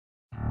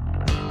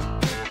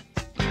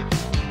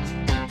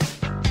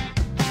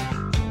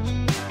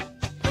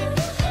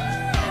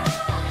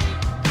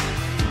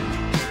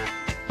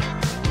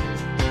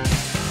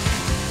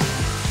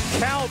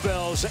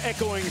bells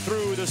echoing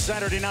through the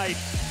Saturday night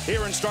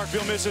here in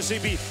Starkville,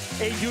 Mississippi.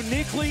 A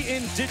uniquely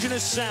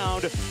indigenous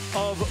sound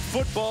of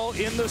football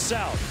in the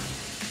South.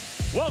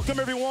 Welcome,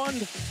 everyone,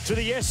 to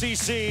the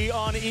SEC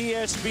on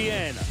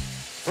ESPN.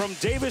 From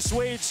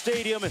Davis-Wade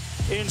Stadium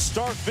in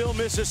Starkville,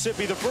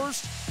 Mississippi, the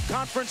first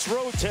conference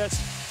road test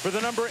for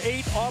the number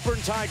 8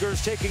 Auburn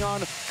Tigers taking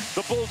on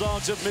the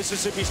Bulldogs of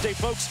Mississippi State.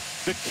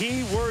 Folks, the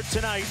key word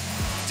tonight,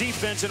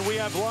 defense, and we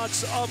have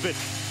lots of it.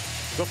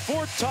 The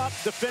 4 top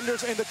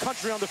defenders in the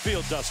country on the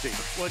field, Dusty.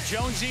 Well,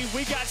 Jonesy,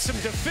 we got some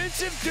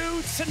defensive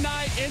dudes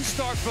tonight in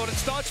Starkville. It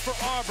starts for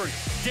Auburn.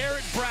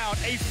 Garrett Brown,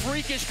 a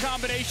freakish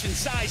combination,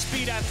 size,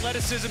 speed,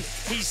 athleticism.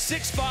 He's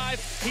 6'5",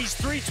 he's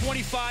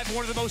 325,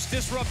 one of the most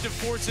disruptive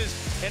forces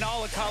in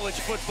all of college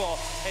football.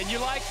 And you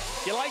like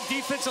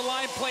defensive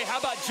line play? How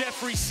about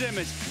Jeffrey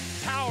Simmons?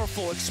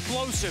 Powerful,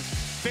 explosive,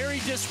 very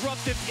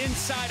disruptive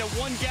inside, a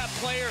one-gap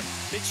player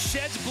that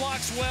sheds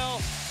blocks well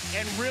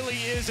and really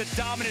is a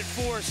dominant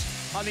force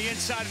on the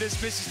inside of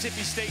this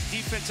Mississippi State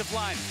defensive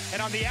line.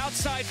 And on the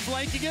outside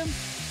flanking him,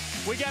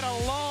 we got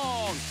a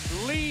long,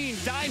 lean,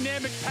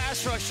 dynamic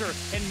pass rusher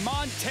in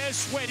Montez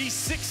Sweat. He's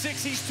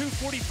 6'6", he's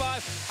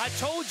 245. I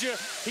told you,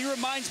 he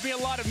reminds me a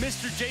lot of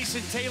Mr.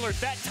 Jason Taylor,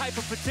 that type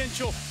of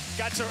potential.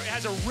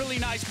 Has a really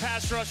nice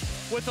pass rush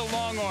with a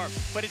long arm.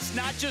 But it's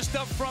not just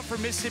up front for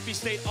Mississippi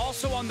State,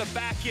 also on the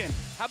back end.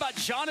 How about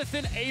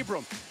Jonathan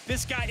Abram?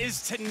 This guy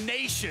is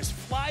tenacious,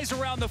 flies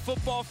around the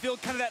football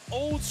field, kind of that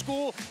old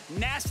school,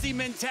 nasty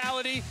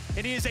mentality,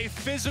 and he is a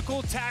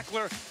physical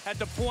tackler at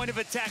the point of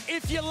attack.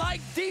 If you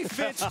like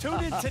defense,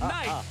 tune in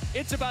tonight.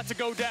 It's about to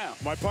go down.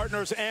 My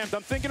partner's amped.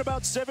 I'm thinking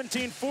about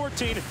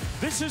 17-14.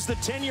 This is the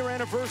 10-year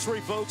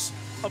anniversary, folks,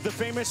 of the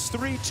famous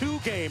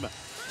 3-2 game.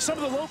 Some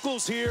of the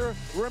locals here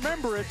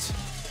remember it,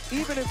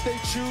 even if they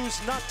choose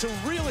not to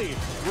really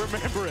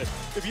remember it,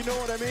 if you know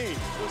what I mean.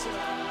 Listen.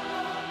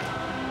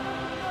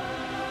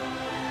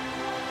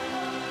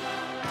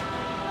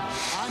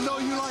 I know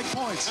you like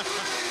points.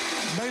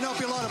 May not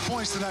be a lot of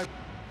points tonight.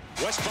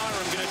 West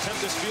Byram going to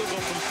attempt this field goal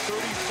from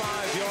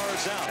 35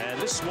 yards out. And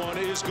this one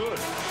is good.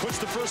 Puts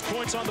the first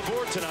points on the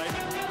board tonight.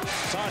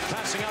 Todd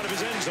passing out of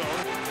his end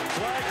zone.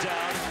 Flag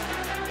down.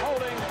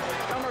 Holding,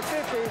 number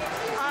 50,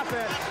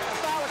 offense. A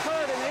foul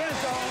occurred in the end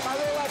zone. My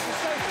real life is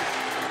safety.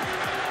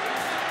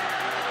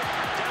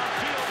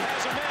 Downfield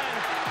has a man.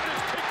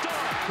 It's picked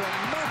off.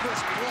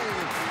 Tremendous play.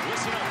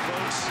 Listen up,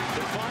 folks.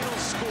 The final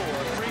score,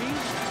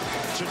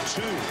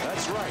 3-2.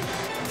 That's right.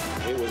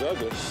 It was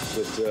ugly,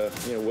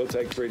 but you know, we'll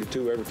take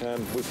 3-2 every time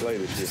we play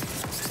this year.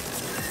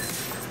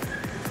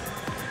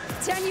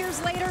 10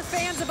 years later,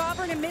 fans of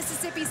Auburn and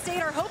Mississippi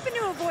State are hoping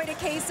to avoid a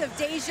case of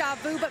deja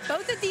vu, but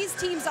both of these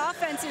teams'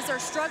 offenses are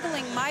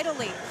struggling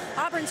mightily.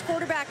 Auburn's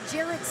quarterback,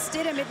 Jerrett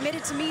Stidham,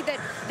 admitted to me that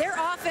their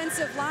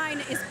offensive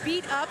line is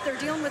beat up. They're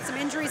dealing with some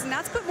injuries, and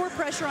that's put more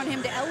pressure on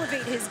him to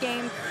elevate his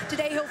game.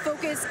 Today, he'll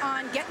focus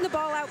on getting the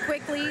ball out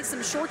quickly,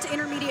 some short to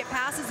intermediate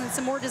passes, and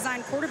some more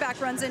designed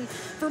quarterback runs. And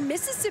for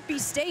Mississippi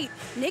State,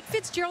 Nick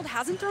Fitzgerald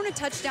hasn't thrown a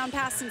touchdown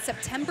pass since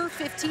September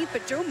 15th,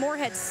 but Joe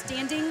Moorhead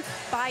standing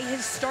by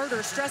his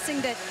starter, stressing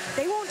that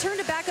they won't turn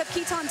to backup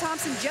Keaton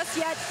Thompson just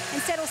yet.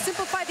 Instead, he'll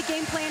simplify the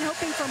game plan,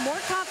 hoping for more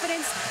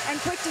confidence and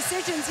quick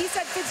decisions. He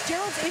said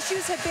Fitzgerald's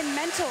issues have been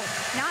mental,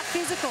 not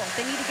physical.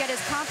 They need to get his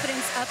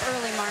confidence up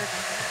early, Mark.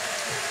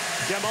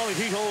 Yeah, Molly,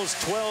 he holds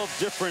 12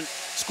 different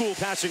school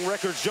passing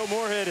records. Joe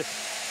Moorhead,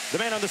 the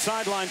man on the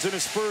sidelines in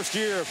his first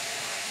year,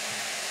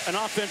 an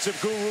offensive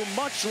guru,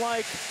 much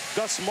like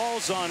Gus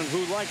Malzahn,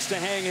 who likes to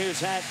hang his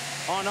hat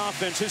on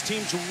offense. His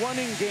team's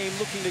running game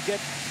looking to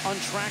get on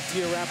track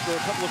here after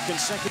a couple of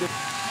consecutive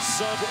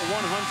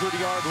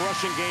sub-100-yard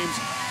rushing games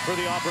for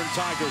the Auburn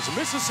Tigers.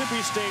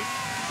 Mississippi State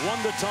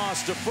won the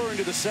toss, deferring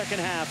to the second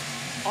half.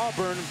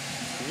 Auburn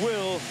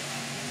will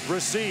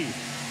receive.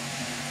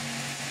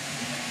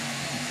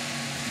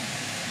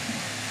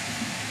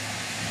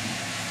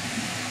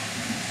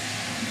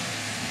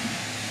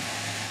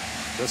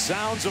 The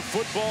sounds of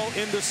football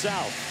in the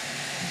South.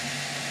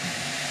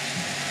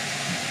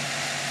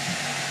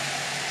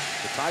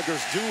 The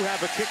Tigers do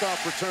have a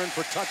kickoff return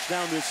for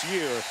touchdown this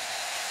year,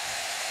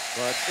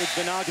 but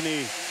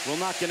Igbenogany will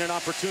not get an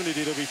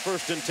opportunity to be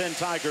 1st and 10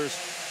 Tigers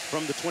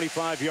from the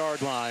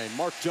 25-yard line.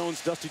 Mark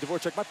Jones, Dusty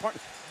Dvorak, my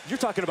partner. You're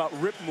talking about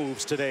rip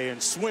moves today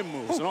and swim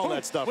moves and all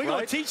that stuff, We're right?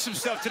 going to teach some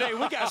stuff today.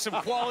 We got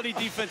some quality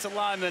defensive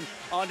linemen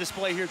on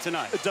display here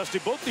tonight. Dusty,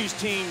 both these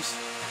teams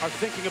are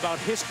thinking about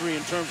history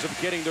in terms of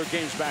getting their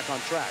games back on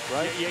track,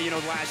 right? Yeah, you know,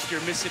 last year,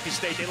 Mississippi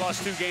State, they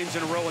lost 2 games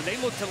in a row, and they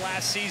looked to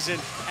last season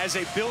as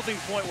a building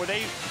point where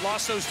they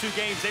lost those 2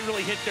 games. They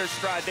really hit their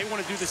stride. They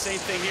want to do the same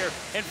thing here.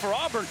 And for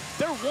Auburn,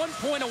 they're 1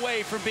 point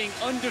away from being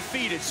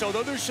undefeated. So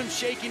though there's some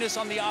shakiness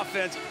on the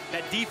offense,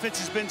 that defense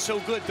has been so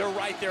good. They're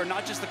right there,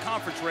 not just the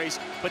conference race,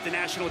 but the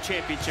national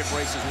championship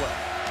race as well.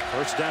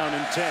 First down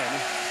and 10.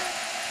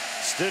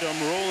 Stidham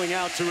rolling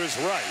out to his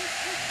right.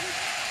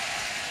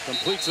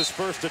 Completes his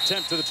first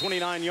attempt to the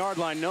 29-yard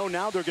line. No,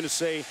 now they're going to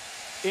say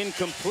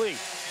incomplete.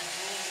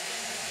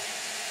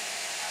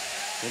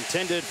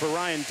 intended for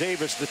Ryan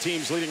Davis, the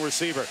team's leading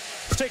receiver.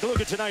 Let's take a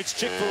look at tonight's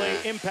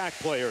Chick-fil-A impact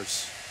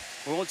players.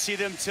 We won't see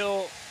them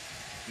till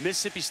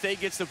Mississippi State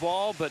gets the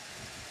ball, but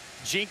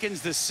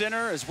Jenkins, the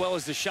center, as well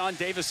as Deshaun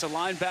Davis, a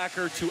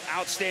linebacker, two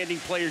outstanding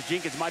players.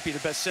 Jenkins might be the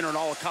best center in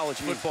all of college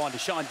football, and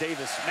Deshaun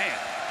Davis, man,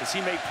 does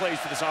he make plays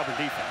for this Auburn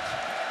defense.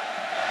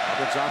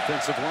 Auburn's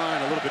offensive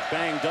line a little bit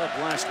banged up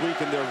last week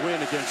in their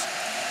win against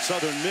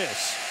Southern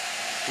Miss.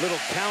 Little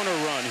counter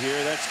run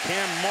here. That's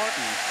Cam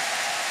Martin.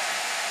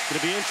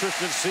 Going to be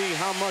interesting to see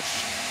how much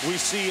we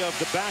see of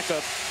the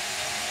backup,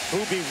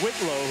 Boobie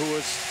Whitlow, who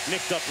was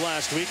nicked up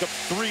last week. A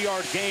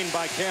 3-yard gain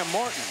by Cam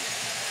Martin.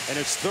 And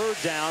it's third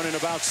down and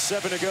about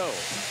 7 to go.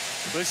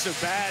 This is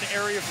a bad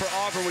area for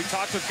Auburn. We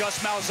talked with Gus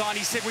Malzahn.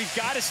 He said we've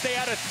got to stay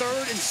out of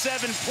 3rd and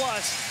 7+.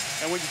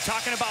 And when you're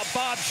talking about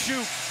Bob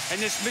Shoop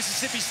and this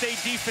Mississippi State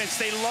defense,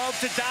 they love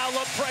to dial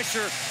up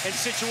pressure in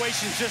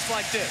situations just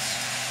like this.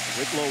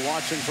 Whitlow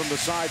watching from the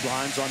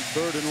sidelines on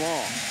 3rd and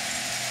long.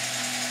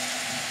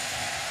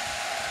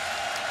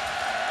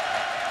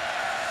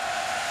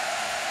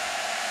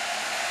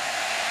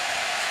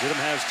 Stidham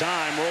has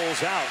time,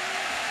 rolls out.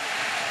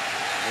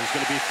 He's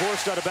going to be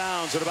forced out of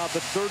bounds at about the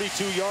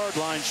 32-yard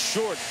line,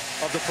 short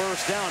of the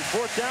first down.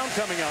 4th down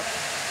coming up.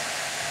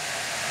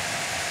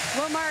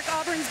 Well, Mark,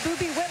 Auburn's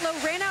Boobie Whitlow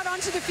ran out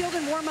onto the field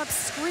in warm-up,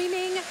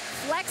 screaming,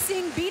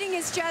 flexing, beating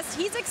his chest.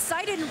 He's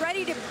excited and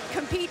ready to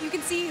compete. You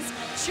can see he's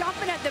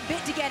chomping at the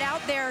bit to get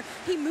out there.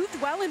 He moved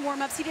well in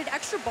warm-ups. He did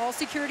extra ball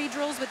security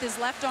drills with his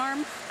left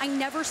arm. I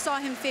never saw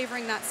him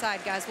favoring that side,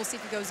 guys. We'll see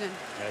if he goes in.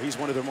 Yeah, he's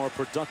one of their more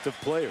productive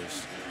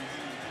players.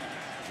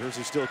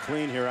 Jersey still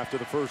clean here after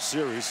the first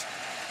series.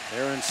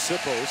 Aaron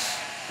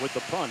Sippos with the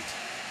punt.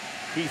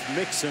 Keith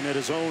Mixon at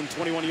his own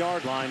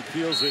 21-yard line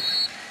feels it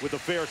with a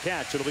fair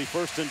catch. It'll be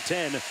 1st and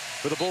 10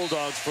 for the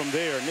Bulldogs from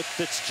there. Nick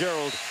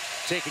Fitzgerald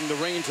taking the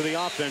reins of the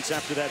offense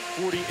after that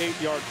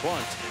 48-yard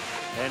punt,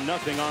 and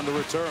nothing on the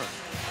return.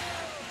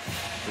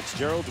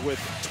 Fitzgerald with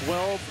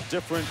 12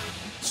 different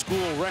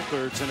school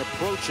records and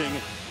approaching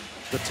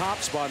the top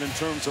spot in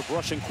terms of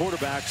rushing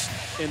quarterbacks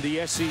in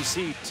the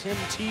SEC. Tim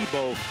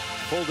Tebow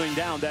holding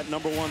down that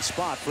 #1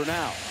 spot for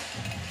now.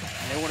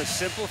 They want to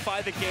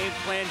simplify the game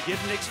plan, give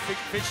Nick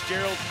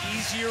Fitzgerald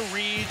easier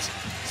reads,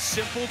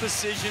 simple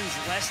decisions,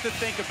 less to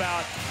think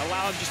about,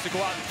 allow him just to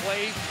go out and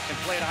play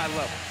at a high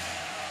level.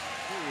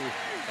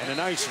 And a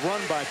nice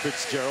run by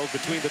Fitzgerald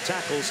between the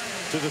tackles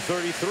to the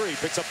 33,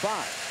 picks up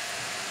 5.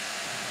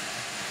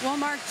 Well,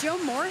 Mark, Joe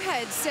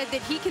Moorhead said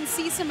that he can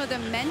see some of the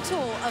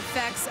mental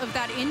effects of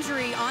that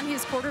injury on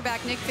his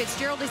quarterback, Nick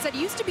Fitzgerald. He said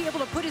he used to be able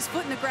to put his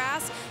foot in the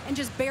grass and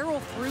just barrel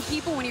through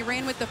people when he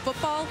ran with the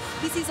football.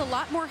 He sees a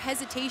lot more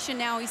hesitation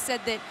now. He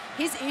said that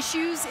his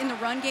issues in the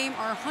run game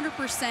are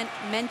 100%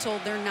 mental.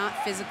 They're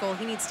not physical.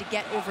 He needs to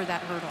get over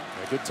that hurdle.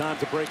 A good time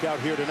to break out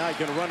here tonight.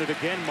 Going to run it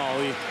again,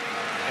 Molly.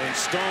 And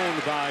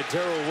stoned by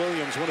Darrell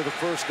Williams, one of the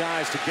first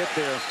guys to get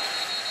there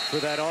for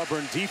that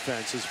Auburn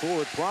defense. His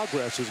forward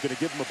progress is going to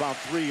give him about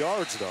 3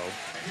 yards, though.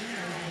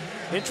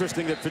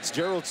 Interesting that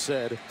Fitzgerald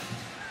said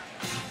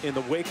in the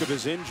wake of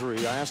his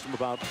injury, I asked him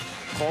about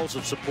calls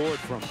of support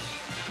from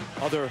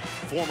other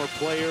former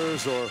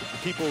players or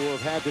people who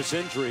have had this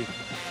injury.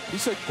 He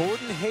said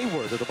Gordon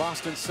Hayward of the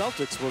Boston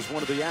Celtics was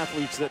one of the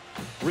athletes that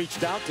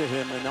reached out to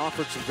him and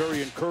offered some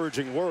very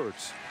encouraging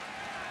words.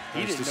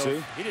 He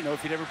didn't know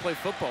if he'd ever play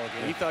football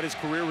again. He thought his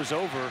career was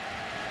over.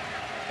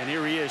 And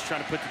here he is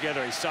trying to put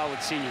together a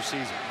solid senior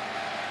season.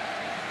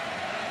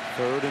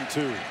 3rd and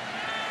 2.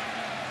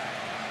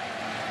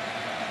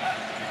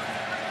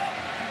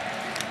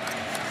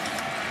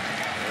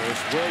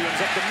 There's Williams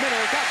up the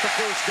middle, got the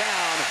first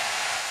down,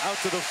 out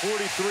to the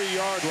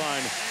 43-yard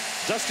line.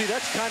 Dusty,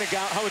 that's kind of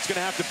how it's going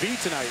to have to be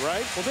tonight,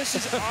 right? Well, this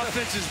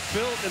offense is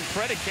built and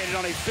predicated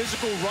on a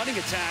physical running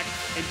attack,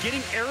 and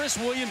getting Aris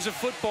Williams a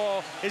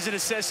football is a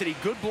necessity.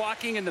 Good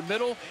blocking in the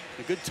middle,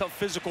 a good, tough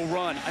physical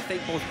run. I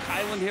think both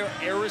Kylan Hill,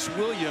 Aris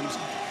Williams,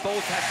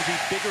 both have to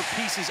be bigger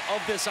pieces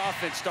of this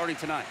offense starting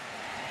tonight.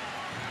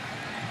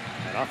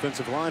 That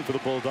offensive line for the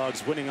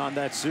Bulldogs winning on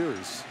that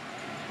series,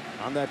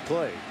 on that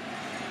play.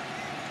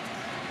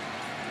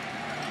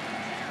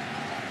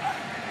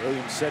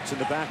 Williams sets in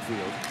the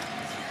backfield.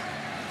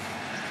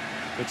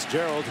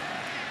 Fitzgerald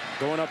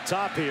going up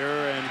top here,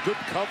 and good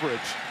coverage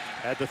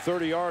at the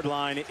 30-yard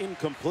line,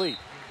 incomplete.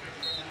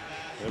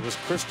 It was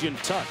Christian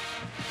Tuck.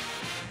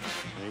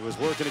 He was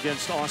working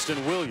against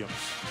Austin Williams.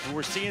 And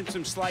we're seeing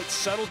some slight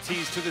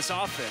subtleties to this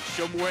offense.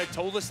 Joe Moorhead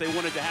told us they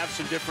wanted to have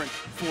some different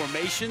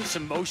formations,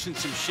 some motion,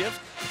 some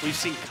shift. We've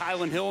seen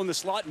Kylan Hill in the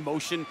slot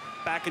motion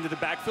back into the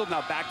backfield.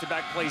 Now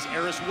back-to-back plays.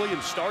 Aris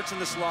Williams starts in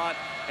the slot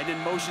and then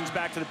motions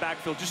back to the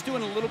backfield. Just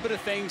doing a little bit of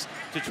things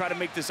to try to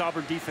make this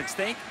Auburn defense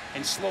think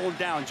and slow them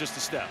down just a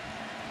step.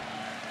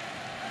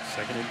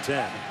 2nd and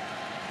 10.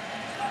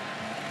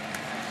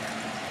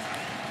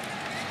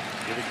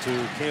 Giving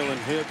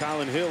to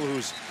Kylan Hill,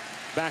 who's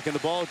back in the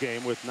ball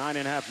game with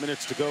 9.5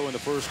 minutes to go in the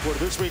first quarter.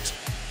 This week's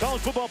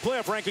college football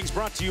playoff rankings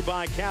brought to you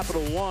by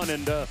Capital One,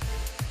 and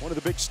one of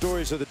the big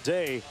stories of the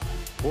day,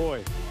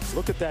 boy,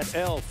 look at that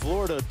L.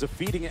 Florida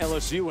defeating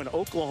LSU, and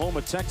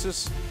Oklahoma,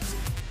 Texas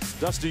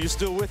Dusty, you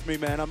still with me,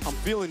 man? I'm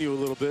feeling you a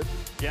little bit.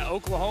 Yeah,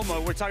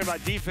 Oklahoma, we're talking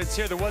about defense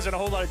here. There wasn't a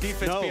whole lot of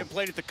defense being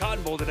played at the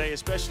Cotton Bowl today,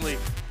 especially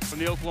from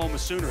the Oklahoma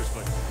Sooners.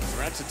 But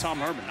congrats to Tom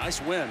Herman.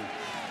 Nice win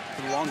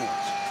for the Longhorns.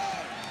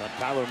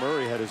 Kyler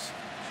Murray had his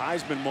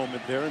Heisman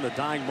moment there in the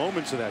dying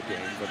moments of that game,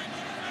 but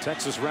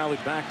Texas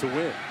rallied back to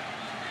win.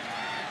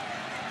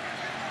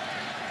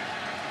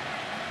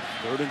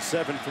 3rd and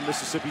 7 from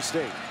Mississippi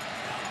State.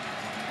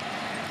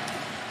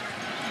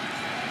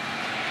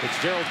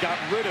 Fitzgerald got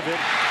rid of it.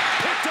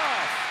 Picked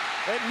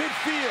off at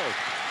midfield.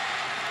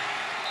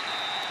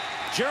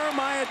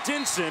 Jeremiah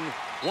Dinson,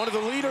 one of the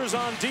leaders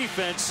on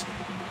defense.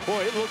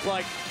 Boy, it looked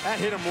like that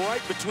hit him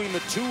right between the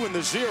 2 and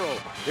the 0.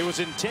 It was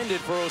intended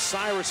for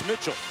Osiris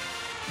Mitchell.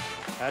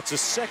 That's a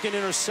 2nd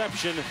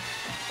interception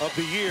of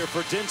the year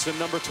for Dinson,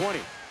 number 20.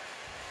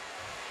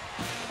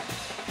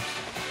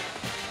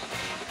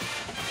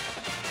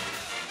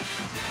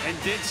 And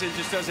Dinson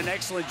just does an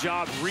excellent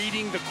job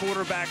reading the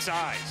quarterback's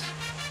eyes.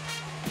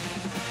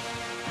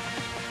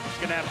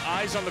 He's going to have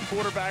eyes on the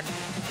quarterback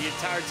the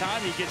entire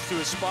time. He gets to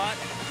his spot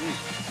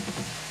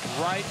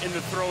right in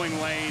the throwing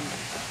lane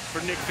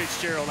for Nick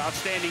Fitzgerald.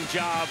 Outstanding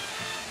job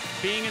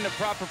being in the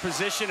proper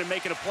position and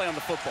making a play on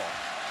the football.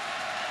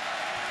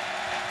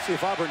 See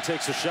if Auburn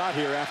takes a shot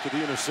here after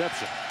the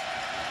interception.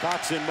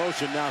 Cox in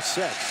motion, now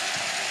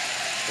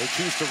sets. They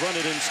choose to run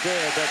it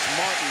instead. That's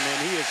Martin, and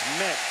he is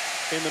met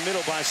in the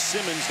middle by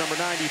Simmons, number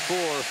 94,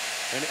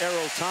 and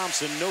Errol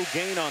Thompson. No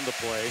gain on the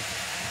play.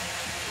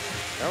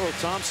 Errol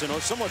Thompson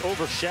somewhat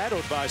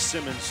overshadowed by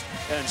Simmons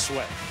and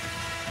Sweat.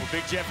 Well,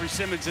 big Jeffrey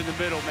Simmons in the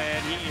middle, man.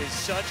 He is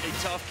such a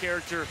tough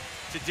character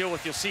to deal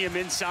with. You'll see him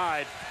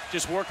inside,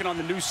 just working on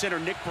the new center,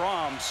 Nick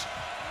Brahms.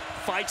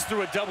 Fights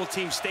through a double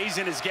team, stays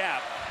in his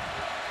gap.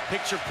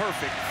 Picture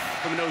perfect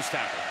from a nose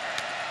tackle.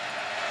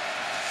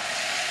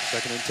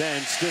 2nd and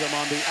 10, Stidham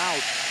on the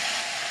out.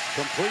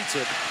 Completes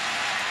it.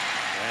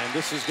 And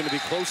this is going to be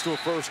close to a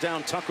 1st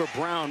down. Tucker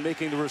Brown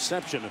making the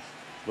reception.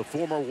 The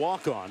former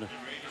walk-on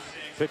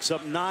picks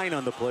up 9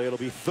 on the play. It'll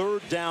be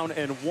 3rd down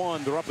and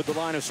 1. They're up at the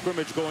line of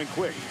scrimmage going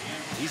quick.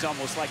 He's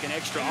almost like an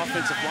extra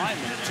offensive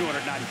lineman at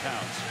 290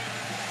 pounds.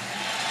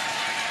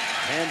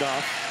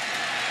 Handoff.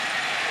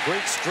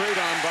 Great straight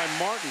on by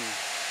Martin.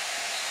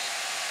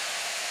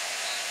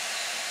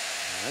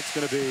 That's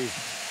going to be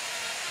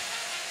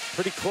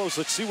pretty close.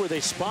 Let's see where they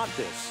spot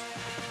this.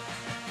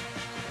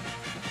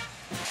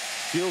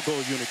 Field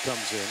goal unit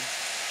comes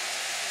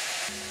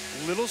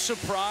in. Little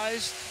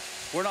surprised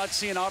we're not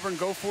seeing Auburn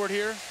go for it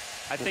here.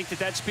 I think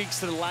that speaks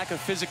to the lack of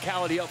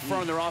physicality up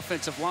front on their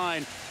offensive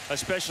line,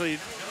 especially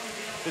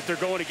that they're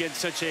going against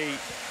such a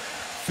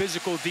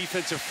physical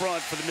defensive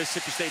front for the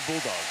Mississippi State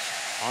Bulldogs.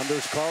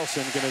 Anders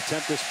Carlson going to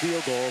attempt this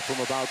field goal from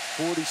about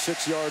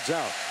 46 yards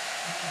out.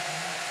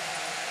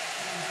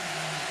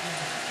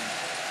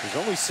 He's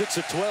only 6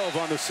 of 12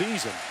 on the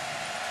season,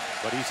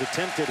 but he's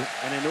attempted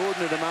an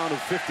inordinate amount of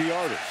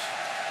 50-yarders.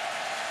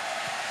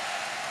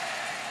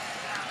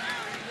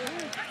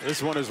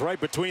 This one is right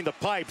between the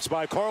pipes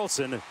by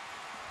Carlson.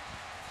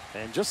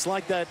 And just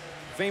like that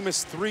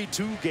famous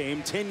 3-2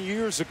 game 10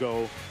 years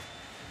ago,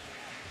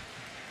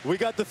 we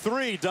got the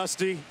 3,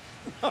 Dusty.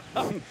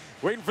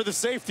 Waiting for the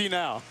safety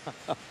now.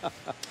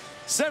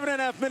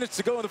 7.5 minutes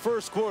to go in the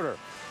 1st quarter.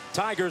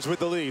 Tigers with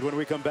the lead when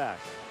we come back.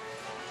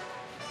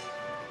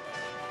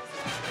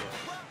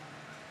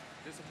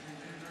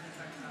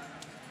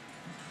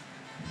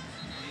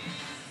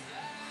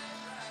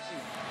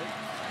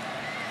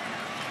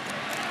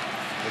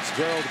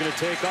 Fitzgerald going to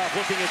take off,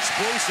 looking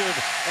explosive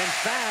and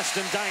fast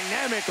and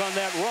dynamic on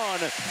that run.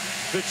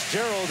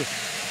 Fitzgerald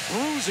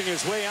bruising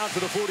his way out to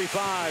the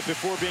 45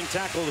 before being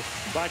tackled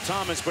by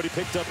Thomas, but he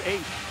picked up 8.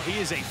 He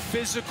is a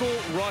physical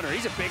runner.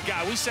 He's a big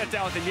guy. We sat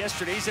down with him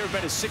yesterday. He's ever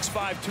been a 6'5",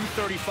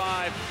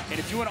 235. And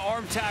if you want to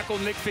arm tackle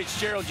Nick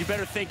Fitzgerald, you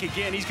better think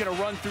again. He's going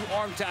to run through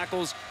arm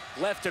tackles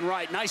left and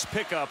right. Nice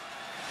pickup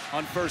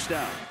on 1st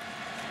down.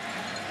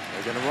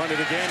 They're going to run it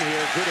again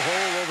here. Good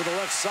hole over the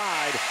left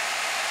side.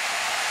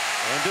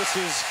 And this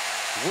is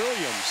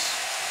Williams.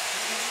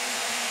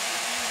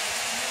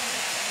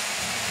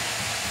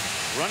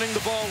 Running the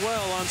ball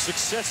well on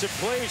successive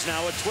plays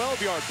now, a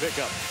 12-yard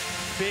pickup.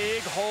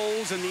 Big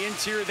holes in the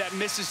interior of that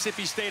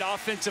Mississippi State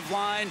offensive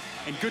line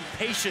and good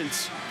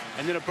patience.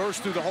 And then a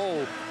burst through the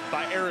hole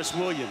by Eris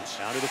Williams.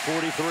 Down to the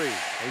 43. They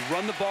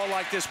run the ball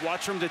like this.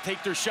 Watch them to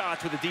take their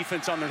shots with the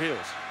defense on their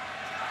heels.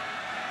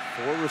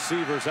 4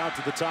 receivers out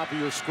to the top of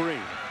your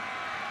screen.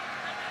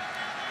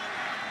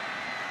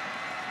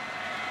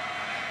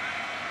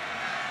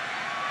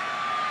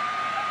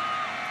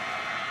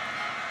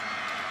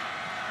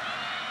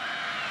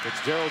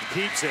 Fitzgerald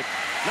keeps it.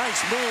 Nice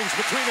moves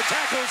between the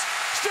tackles.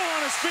 Still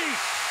on his feet.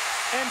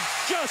 And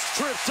just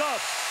tripped up.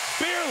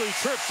 Barely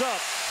tripped up.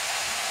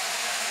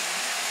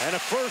 And a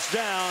 1st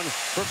down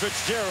for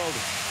Fitzgerald.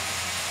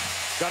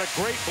 Got a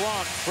great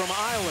block from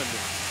Island.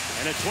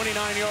 And a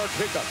 29-yard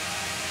pickup.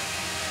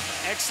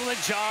 Excellent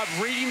job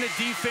reading the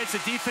defense. The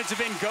defensive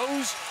end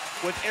goes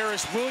with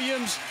Aris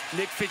Williams.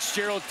 Nick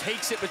Fitzgerald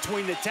takes it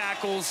between the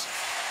tackles.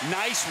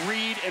 Nice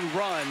read and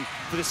run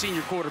for the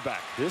senior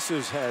quarterback. This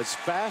is as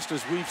fast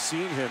as we've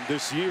seen him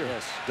this year,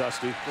 Yes.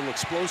 Dusty. A little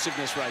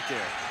explosiveness right there.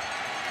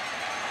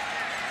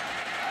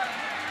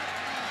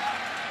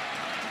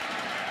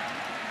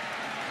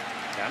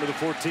 Down to the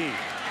 14.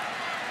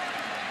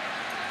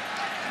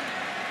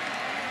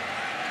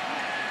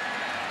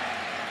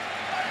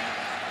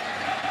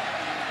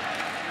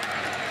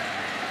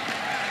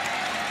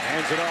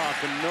 Hands it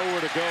off and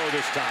nowhere to go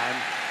this time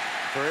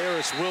for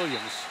Aris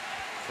Williams.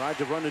 Tried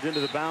to run it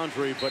into the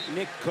boundary, but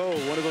Nick Coe,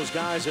 one of those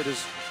guys that is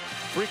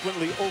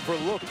frequently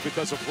overlooked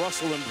because of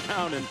Russell and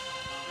Brown and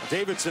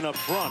Davidson up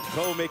front.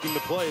 Coe making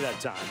the play that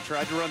time.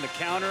 Tried to run the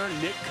counter.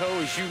 Nick Coe,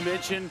 as you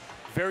mentioned,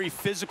 very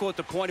physical at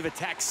the point of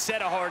attack,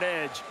 set a hard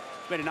edge.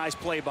 Made a nice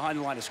play behind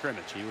the line of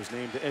scrimmage. He was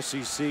named the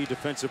SEC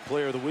Defensive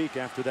Player of the Week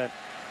after that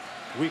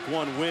Week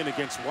 1 win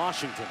against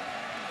Washington.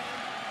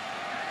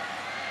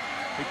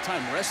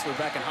 Big-time wrestler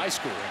back in high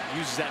school.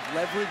 Uses that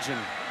leverage and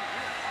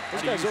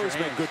Those guys always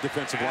make good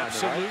defensive linemen,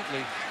 absolutely.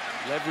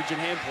 right? Leverage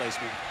and hand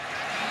placement.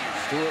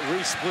 Stuart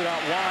Reese split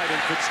out wide,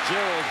 and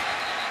Fitzgerald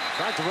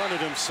tried to run it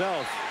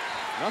himself.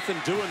 Nothing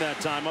doing that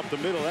time up the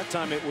middle. That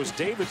time it was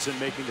Davidson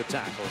making the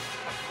tackle.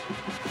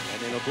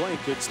 And in a blink,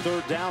 it's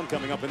third down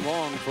coming up in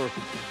long for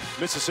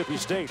Mississippi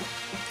State.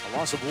 A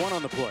loss of 1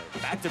 on the play.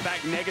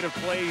 Back-to-back negative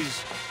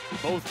plays,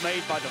 both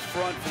made by the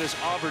front for this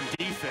Auburn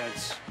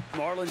defense.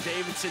 Marlon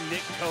Davidson,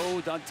 Nick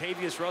Coe,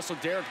 Dontavius Russell,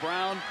 Derek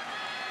Brown.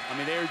 I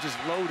mean, they're just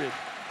loaded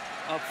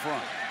up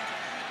front.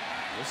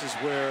 This is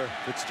where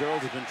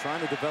Fitzgerald has been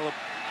trying to develop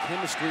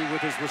chemistry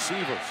with his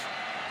receivers.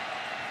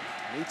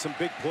 Need some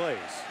big plays.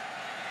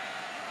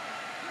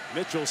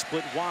 Mitchell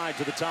split wide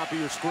to the top of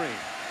your screen.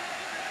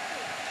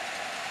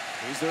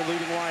 He's their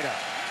leading wideout.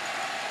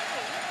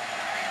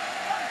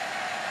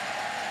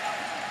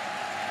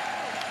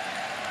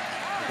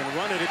 They're going to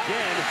run it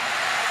again.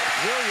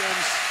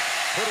 Williams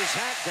put his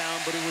hat down,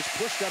 but he was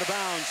pushed out of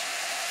bounds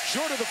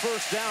short of the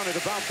first down at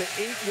about the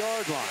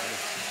 8-yard line.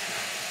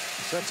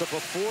 Sets up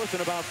a 4th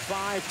and about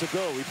 5 to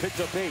go. He picked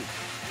up 8.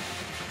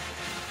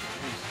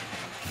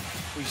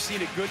 We've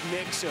seen a good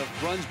mix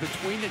of runs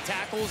between the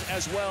tackles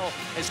as well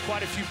as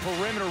quite a few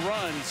perimeter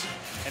runs.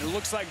 And it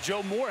looks like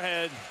Joe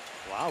Moorhead.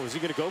 Wow, is he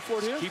going to go for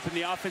it here? Keeping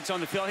the offense on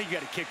the field. He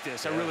got to kick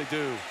this. I really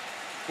do.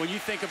 When you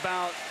think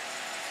about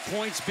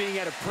points being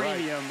at a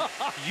premium,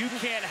 you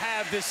can't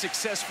have this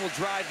successful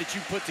drive that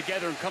you put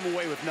together and come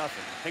away with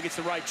nothing. I think it's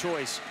the right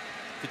choice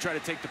to try to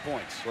take the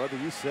points. Brother,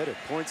 you said it.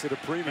 Points at a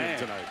premium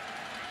tonight.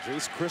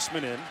 Jace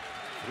Chrisman in,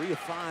 3 of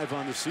 5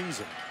 on the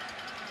season.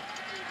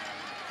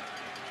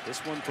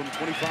 This one from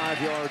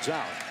 25 yards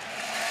out.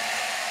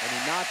 And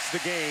he knocks the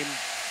game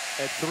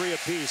at 3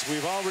 apiece.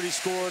 We've already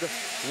scored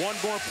 1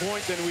 more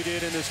point than we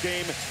did in this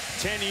game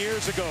 10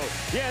 years ago.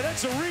 Yeah,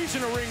 that's a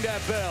reason to ring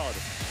that bell.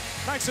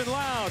 Nice and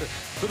loud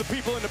for the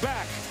people in the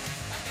back.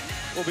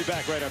 We'll be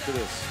back right after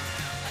this.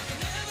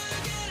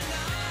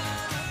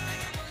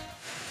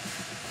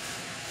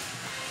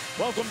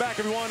 Welcome back,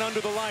 everyone, under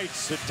the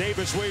lights at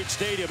Davis Wade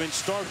Stadium in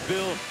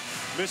Starkville,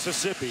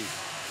 Mississippi.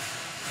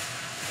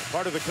 A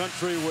part of the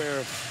country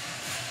where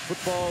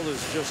football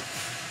is just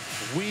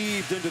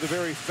weaved into the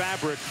very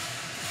fabric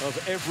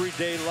of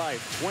everyday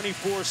life,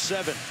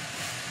 24/7.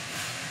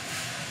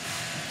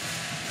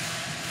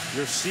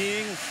 You're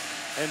seeing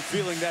and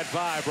feeling that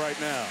vibe right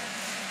now.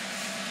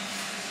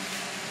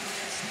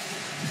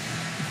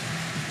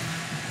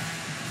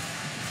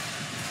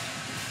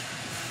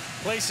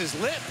 Place is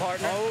lit,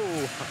 partner.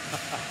 Oh,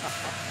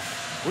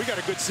 we got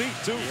a good seat,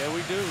 too. Yeah,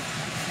 we do.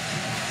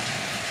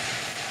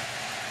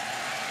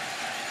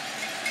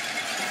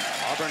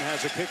 Auburn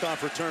has a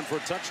kickoff return for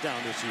a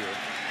touchdown this year.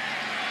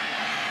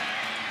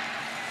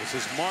 This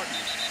is Martin.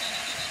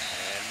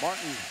 And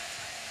Martin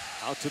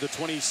out to the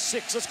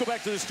 26. Let's go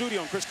back to the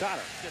studio and Chris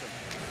Cotter.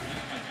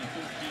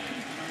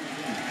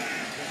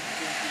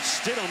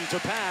 Stidham to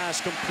pass,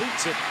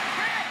 completes it.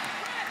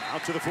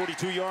 Out to the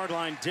 42-yard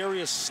line,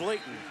 Darius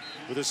Slayton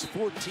with his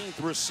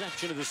 14th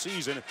reception of the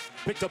season.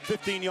 Picked up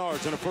 15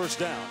 yards and a first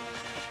down.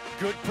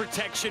 Good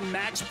protection,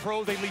 Max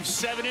Pro. They leave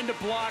 7 in to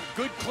block.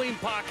 Good clean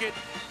pocket.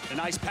 A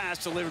nice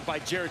pass delivered by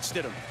Jerrett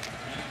Stidham.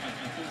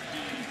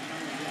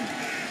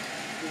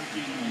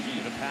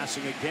 The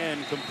passing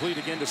again, complete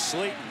again to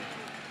Slayton.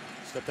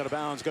 Stepped out of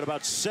bounds, got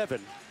about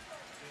 7.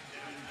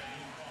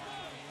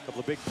 A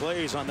couple of big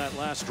plays on that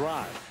last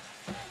drive.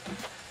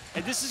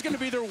 And this is going to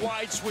be their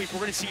wide sweep. We're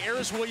going to see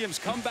Aris Williams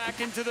come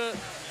back into the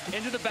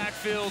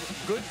backfield.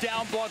 Good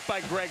down block by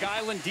Greg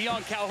Island.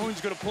 Deion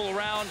Calhoun's going to pull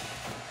around.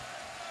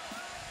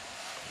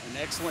 An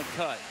excellent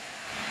cut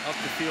up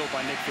the field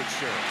by Nick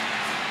Fitzgerald.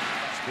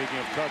 Speaking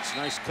of cuts,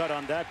 nice cut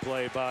on that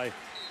play by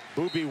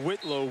Boobie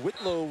Whitlow.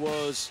 Whitlow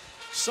was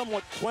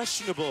somewhat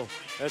questionable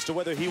as to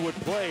whether he would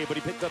play, but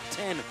he picked up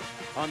 10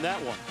 on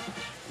that one.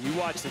 You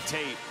watch the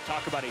tape,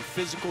 talk about a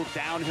physical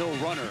downhill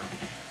runner.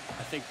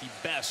 I think the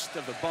best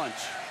of the bunch,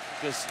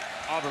 this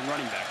Auburn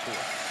running back core.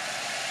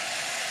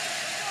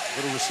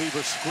 Little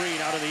receiver screen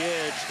out of the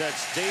edge.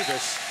 That's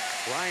Davis.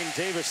 Ryan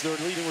Davis, their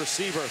leading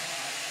receiver.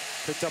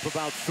 Picked up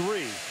about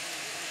 3.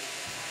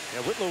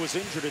 Yeah, Whitlow was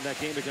injured in that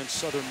game against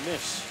Southern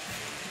Miss.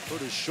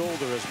 Hurt his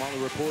shoulder, as Molly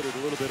reported a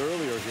little bit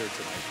earlier here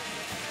tonight.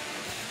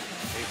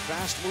 A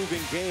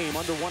fast-moving game,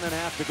 under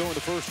 1.5 to go in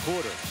the first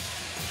quarter.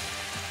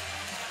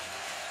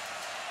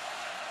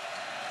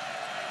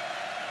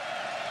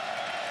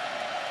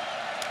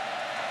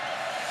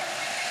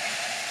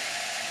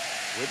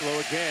 Whitlow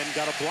again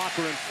got a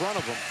blocker in front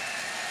of him.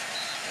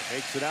 And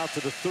makes it out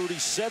to the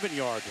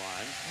 37-yard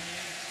line.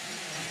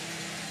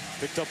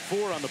 Picked up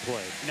 4 on the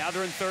play. Now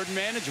they're in third and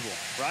manageable,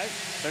 right?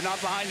 They're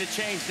not behind the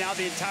chains. Now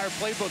the entire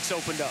playbook's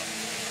opened up.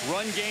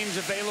 Run game's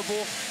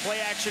available. Play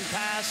action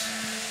pass.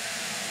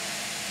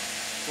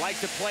 Like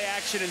to play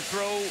action and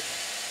throw.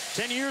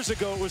 10 years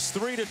ago, it was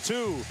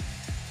 3-2.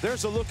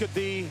 There's a look at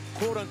the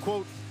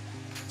quote-unquote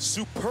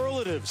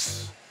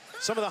superlatives.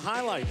 Some of the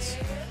highlights.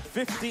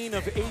 15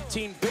 of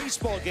 18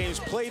 baseball games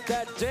played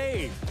that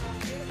day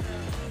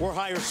were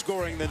higher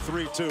scoring than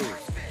 3-2.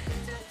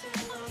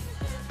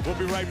 We'll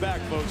be right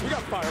back, folks. We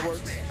got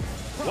fireworks.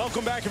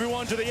 Welcome back,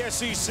 everyone, to the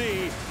SEC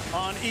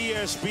on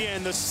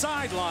ESPN. The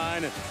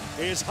sideline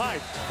is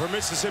hyped for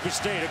Mississippi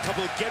State. A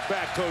couple of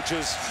get-back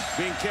coaches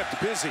being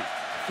kept busy.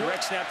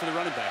 Direct snap to the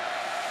running back.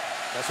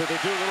 That's what they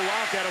do. A little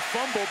wildcat, a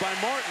fumble by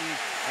Martin,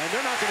 and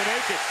they're not going to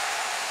make it.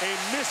 A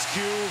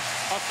miscue,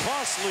 a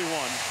costly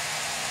one.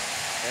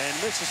 And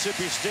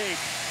Mississippi State,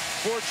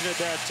 fortunate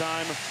that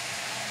time,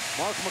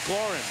 Mark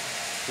McLaurin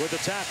with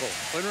the tackle.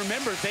 And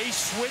remember, they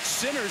switched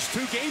centers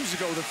 2 games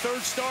ago. The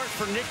third start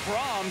for Nick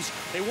Brahms.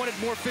 They wanted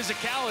more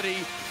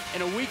physicality.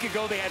 And a week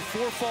ago, they had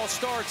 4 false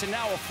starts, and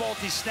now a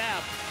faulty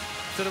snap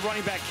to the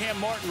running back Cam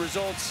Martin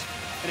results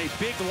in a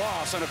big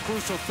loss on a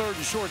crucial 3rd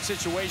and short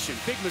situation.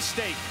 Big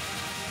mistake.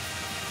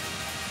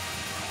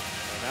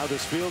 And now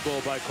this field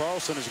goal by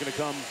Carlson is going to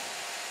come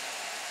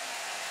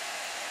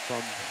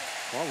from,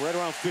 well, right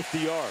around 50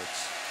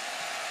 yards.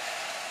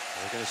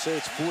 They're going to say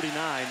it's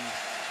 49.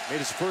 Made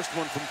his first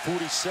one from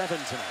 47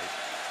 tonight.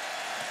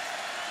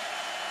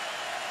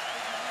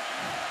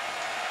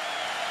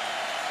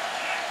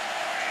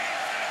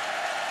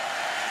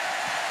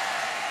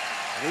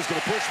 And he's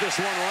going to push this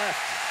one left.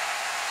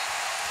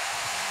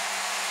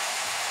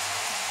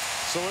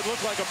 So it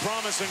looked like a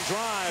promising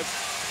drive.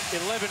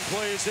 11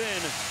 plays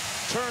in.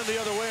 Turned the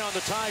other way on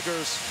the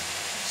Tigers.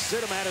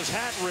 Stidham had his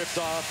hat ripped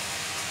off.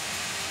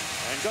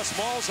 And Gus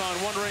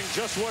Malzahn wondering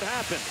just what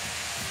happened.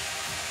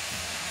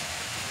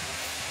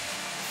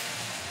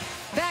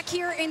 Back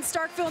here in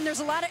Starkville, and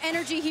there's a lot of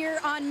energy here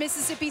on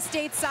Mississippi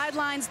State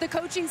sidelines. The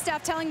coaching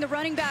staff telling the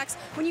running backs,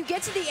 when you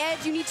get to the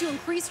edge, you need to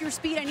increase your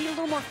speed. I need a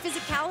little more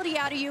physicality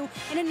out of you.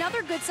 And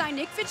another good sign,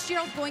 Nick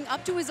Fitzgerald going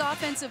up to his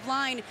offensive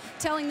line,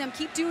 telling them,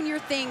 keep doing your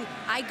thing.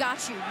 I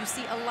got you. You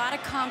see a lot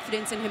of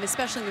confidence in him,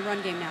 especially in the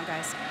run game now,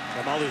 guys.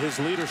 And Molly, his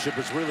leadership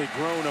has really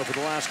grown over the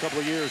last couple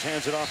of years.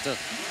 Hands it off to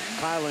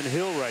Kylan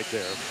Hill right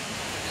there.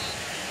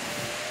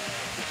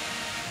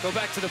 Go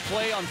back to the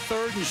play on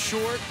 3rd and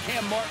short.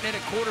 Cam Martin in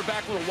at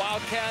quarterback with a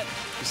wildcat.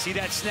 You see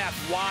that snap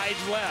wide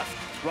left.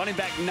 Running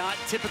back not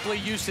typically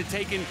used to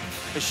taking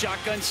a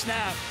shotgun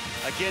snap.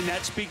 Again,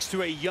 that speaks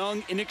to a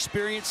young,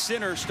 inexperienced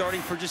center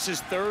starting for just his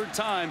 3rd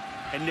time,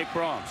 and Nick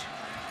Brahms.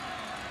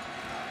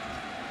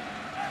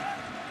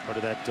 Part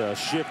of that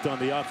shift on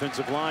the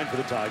offensive line for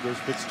the Tigers.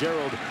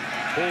 Fitzgerald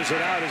pulls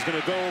it out. He's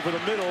going to go over the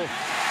middle.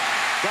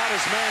 Got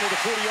his man to the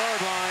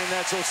 40-yard line.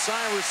 That's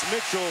Osiris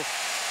Mitchell,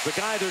 the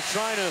guy they're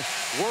trying to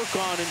work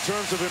on in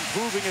terms of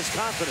improving his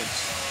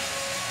confidence.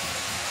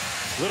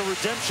 Little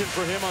redemption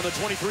for him on the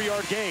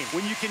 23-yard gain.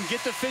 When you can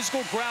get the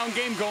physical ground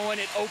game going,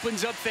 it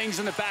opens up things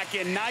in the back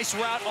end. Nice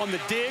route on the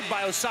dig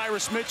by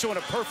Osiris Mitchell and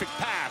a perfect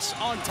pass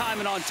on time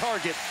and on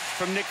target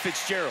from Nick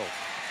Fitzgerald.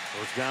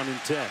 First down and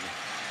 10.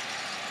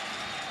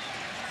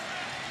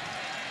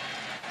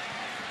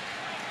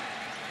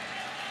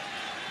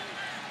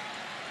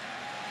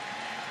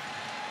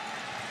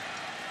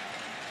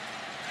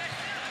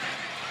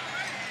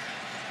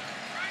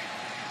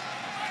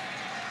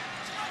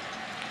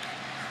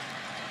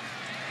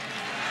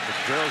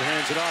 Fitzgerald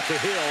hands it off to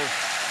Hill.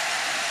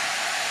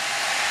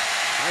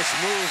 Nice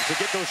move to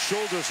get those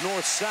shoulders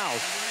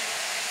north-south.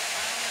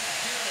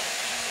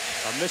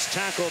 A missed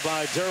tackle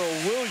by Darrell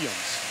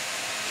Williams.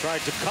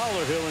 Tried to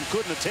collar Hill and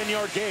couldn't. A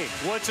 10-yard gain.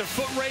 Well, it's a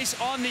foot race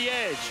on the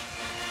edge.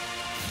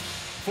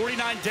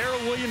 49, Darrell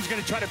Williams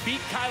going to try to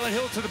beat Kylan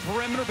Hill to the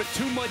perimeter, but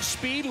too much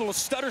speed. A little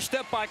stutter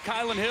step by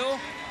Kylan Hill.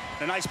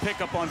 A nice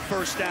pickup on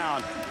 1st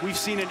down. We've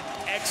seen an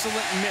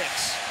excellent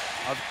mix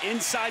of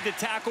inside the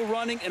tackle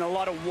running and a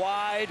lot of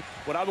wide,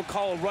 what I would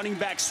call a running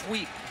back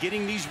sweep,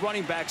 getting these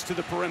running backs to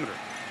the perimeter.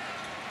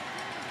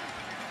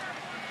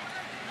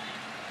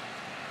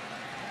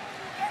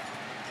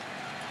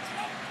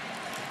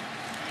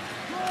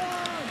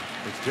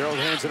 Fitzgerald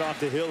hands it off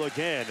to Hill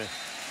again.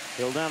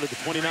 Hill down to the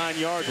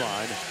 29-yard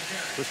line.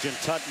 Christian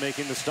Tutt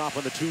making the stop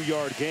on the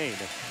 2-yard gain.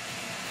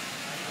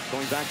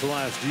 Going back to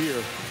last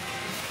year,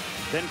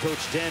 then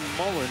Coach Dan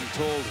Mullen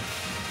told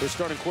his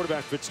starting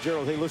quarterback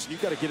Fitzgerald, hey, listen,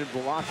 you've got to get into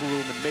the locker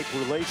room and make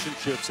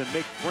relationships and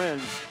make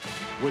friends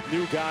with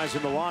new guys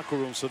in the locker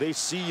room so they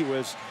see you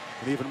as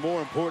an even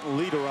more important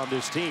leader on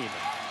this team.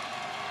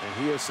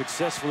 And he has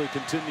successfully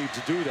continued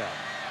to do that.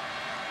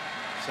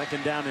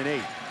 2nd down and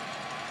 8.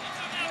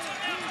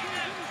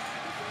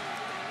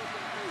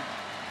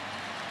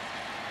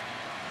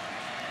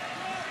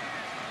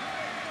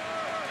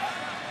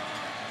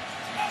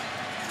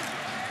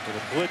 With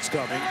a blitz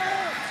coming.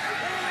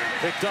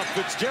 Picked up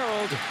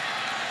Fitzgerald.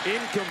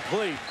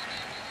 Incomplete.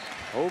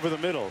 Over the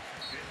middle.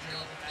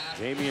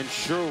 Jamie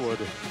Sherwood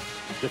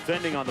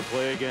defending on the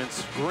play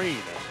against Green.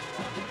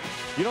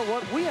 You know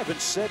what? We haven't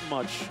said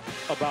much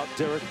about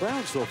Derek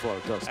Brown so far,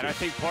 Dusty. And I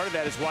think part of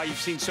that is why you've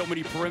seen so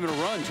many perimeter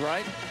runs,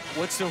 right?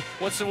 What's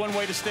the one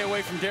way to stay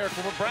away from Derek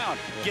Brown?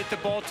 Yeah. Get the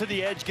ball to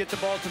the edge, get the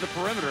ball to the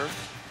perimeter.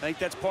 I think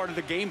that's part of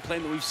the game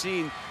plan that we've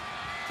seen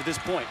to this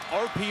point.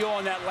 RPO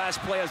on that last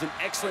play was an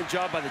excellent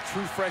job by the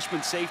true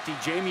freshman safety,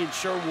 Jamie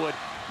Sherwood,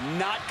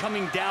 not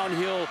coming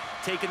downhill,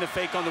 taking the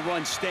fake on the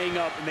run, staying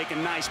up and making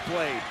a nice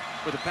play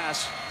with a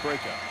pass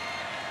breakup.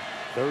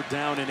 3rd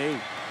down and 8.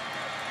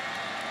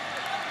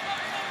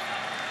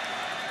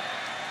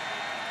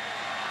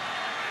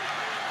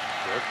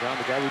 Derek Brown,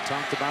 the guy we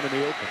talked about in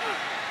the open.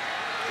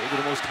 Maybe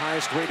the most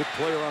highest rated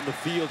player on the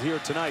field here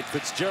tonight.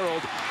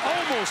 Fitzgerald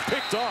almost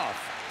picked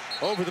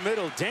off over the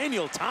middle.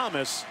 Daniel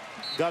Thomas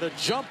got a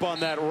jump on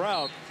that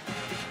route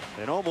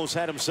and almost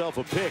had himself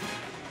a pick.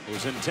 It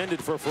was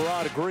intended for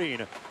Farrod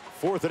Green.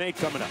 4th and 8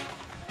 coming up.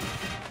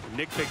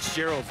 Nick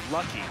Fitzgerald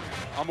lucky.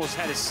 Almost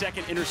had his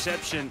 2nd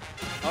interception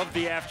of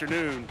the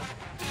afternoon.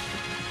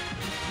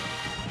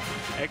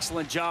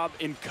 Excellent job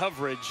in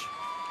coverage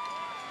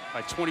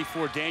by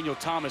 24 Daniel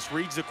Thomas.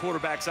 Reads the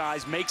quarterback's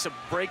eyes, makes a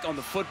break on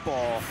the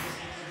football.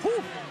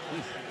 Whew.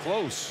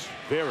 Close.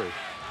 Very.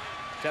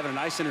 Having a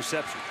nice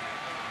interception.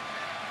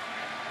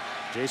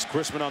 Jace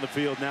Chrisman on the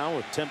field now,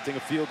 attempting a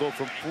field goal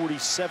from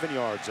 47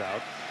 yards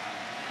out.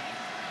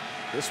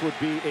 This would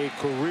be a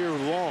career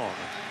long.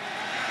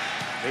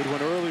 Made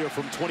one earlier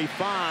from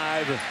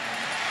 25.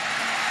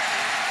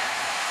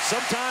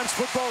 Sometimes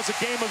football is a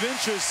game of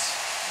inches.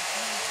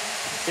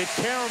 It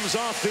caroms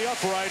off the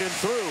upright and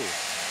through.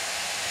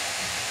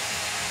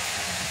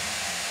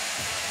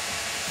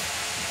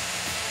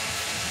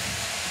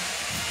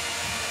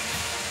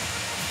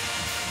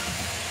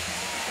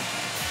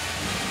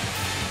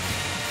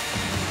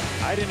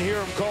 I didn't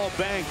hear him call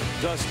bank,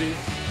 Dusty.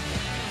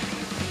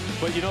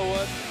 But you know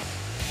what?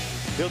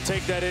 He'll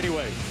take that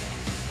anyway.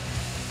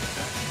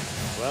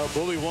 Well,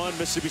 Bully 1,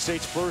 Mississippi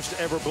State's first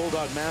ever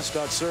Bulldog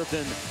mascot, served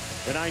in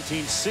the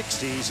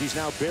 1960s. He's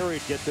now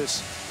buried, get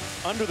this,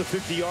 under the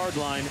 50-yard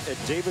line at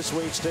Davis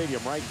Wade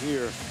Stadium, right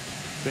here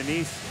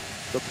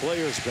beneath the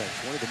players' bench.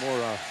 One of the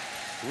more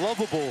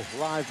lovable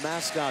live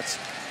mascots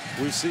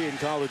we see in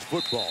college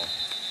football.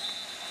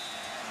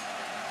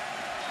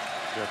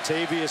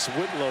 Tavius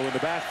Whitlow in the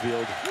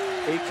backfield,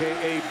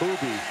 a.k.a.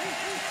 Booby.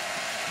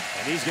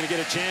 And he's going to get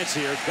a chance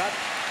here. Got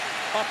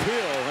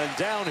uphill and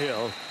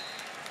downhill.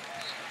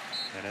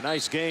 And a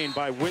nice gain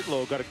by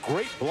Whitlow. Got a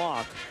great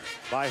block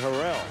by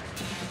Harrell.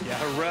 Yeah,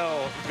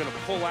 Harrell is going to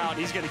pull out.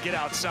 He's going to get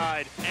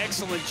outside.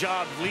 Excellent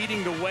job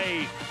leading the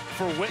way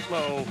for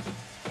Whitlow.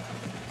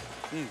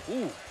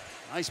 Ooh,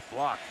 nice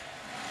block.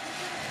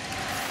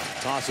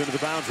 Toss into the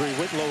boundary.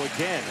 Whitlow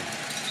again.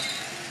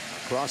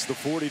 Across the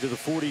 40 to the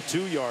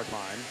 42-yard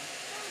line.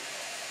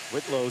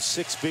 Whitlow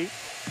 6 feet.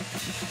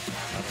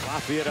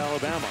 Lafayette,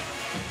 Alabama.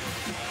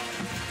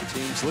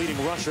 Team's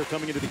leading rusher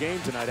coming into the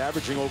game tonight,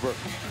 averaging over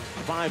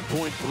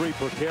 5.3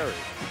 per carry.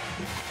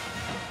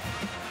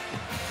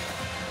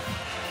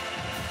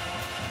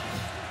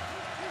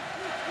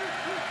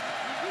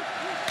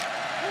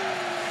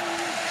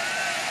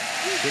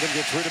 Stidham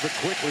gets rid of it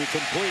quickly,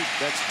 complete.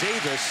 That's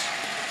Davis.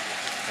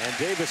 And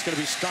Davis going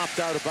to be stopped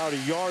out about a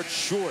yard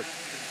short.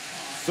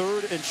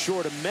 3rd and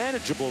short, a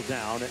manageable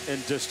down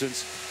and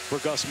distance for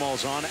Gus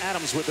Malzahn.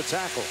 Adams with the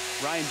tackle.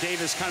 Ryan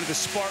Davis kind of the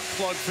spark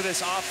plug for this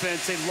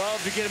offense. They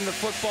love to get him the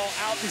football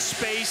out in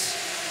space.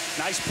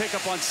 Nice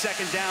pickup on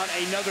 2nd down.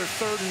 Another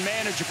 3rd and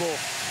manageable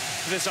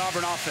for this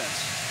Auburn offense.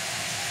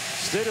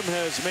 Stidham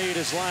has made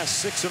his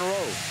last 6 in a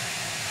row.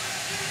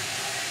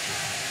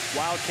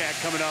 Wildcat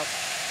coming up.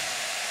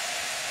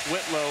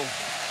 Whitlow,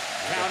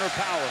 counter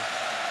power.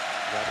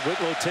 Got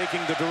Whitlow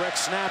taking the direct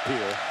snap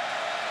here.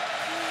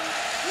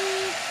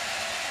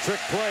 Trick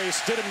play,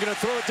 Stidham going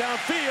to throw it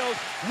downfield.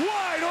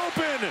 Wide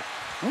open,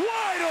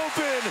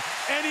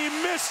 and he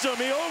missed him.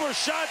 He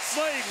overshot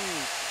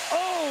Slayton.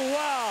 Oh,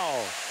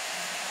 wow.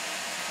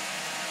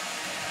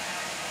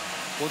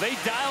 Well, they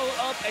dial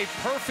up a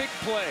perfect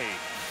play,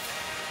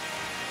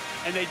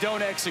 and they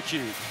don't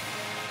execute.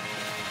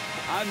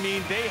 I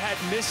mean, they had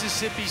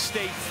Mississippi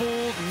State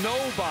fooled.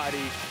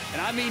 Nobody,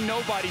 and I mean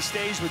nobody,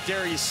 stays with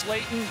Darius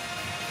Slayton.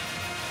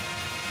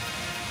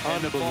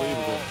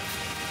 Unbelievable.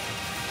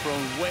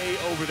 Thrown way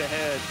over the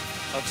head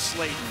of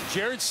Slayton.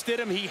 Jerrett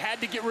Stidham, he had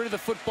to get rid of the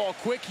football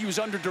quick. He was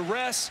under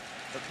duress.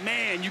 But,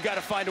 man, you got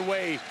to find a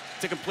way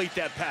to complete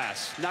that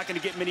pass. Not going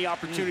to get many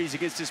opportunities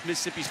against this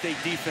Mississippi State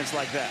defense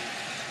like that.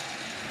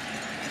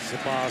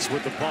 Sipas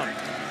with the punt.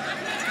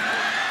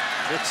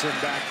 Nixon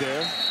back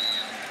there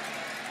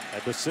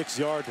at the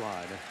 6-yard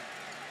line.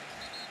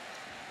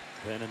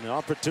 And an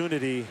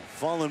opportunity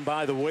fallen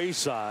by the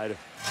wayside.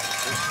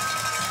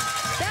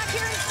 Back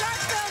here in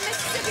Starkville,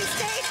 Mississippi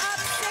State up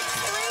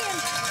 6-3.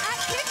 And at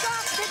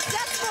kickoff, the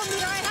decibel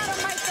meter I had on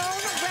my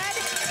phone read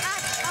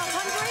at 100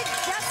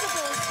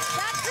 decibels.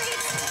 That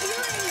creates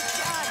hearing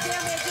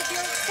damage if you're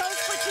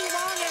exposed for too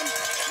long. And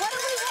what do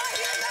we want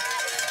here,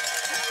 guys?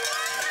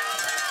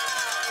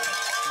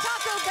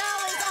 Taco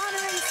Bell is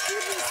honoring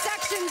student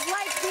sections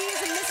like these,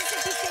 and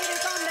Mississippi State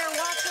is on their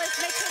watch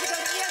list. Make sure to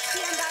go to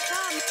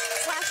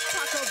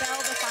ESPN.com/Taco Bell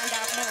to find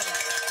out more.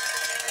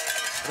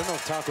 I don't know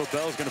if Taco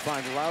Bell's going to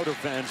find louder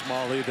fans,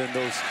 Molly, than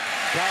those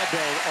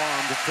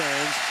cowbell-armed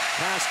fans.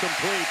 Pass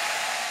complete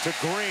to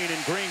Green,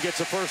 and Green gets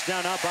a first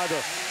down out by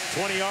the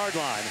 20-yard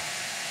line.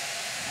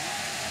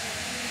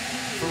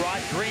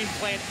 Farad Green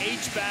playing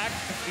H-back.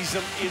 He's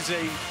a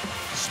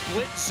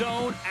split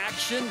zone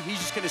action. He's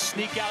just going to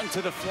sneak out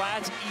into the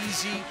flats.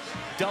 Easy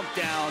dump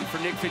down for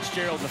Nick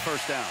Fitzgerald in the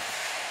first down.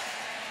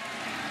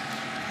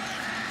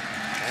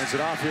 Hands it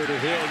off here to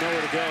Hill.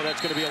 Nowhere to go.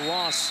 That's going to be a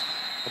loss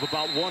of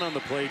about 1 on the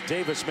play.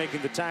 Davis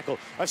making the tackle.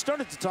 I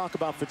started to talk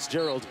about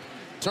Fitzgerald.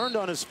 Turned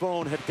on his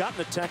phone, had gotten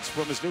a text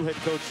from his new head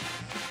coach,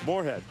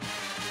 Moorhead,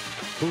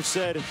 who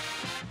said,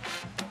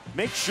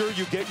 make sure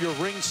you get your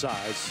ring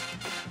size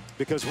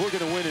because we're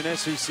going to win an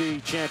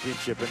SEC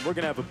championship and we're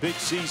going to have a big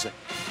season.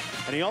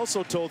 And he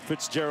also told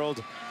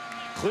Fitzgerald,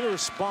 clear a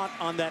spot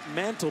on that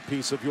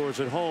mantelpiece of yours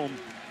at home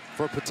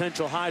for a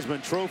potential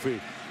Heisman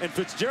Trophy. And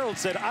Fitzgerald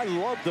said, I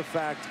love the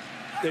fact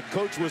that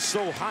Coach was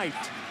so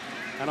hyped,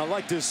 and I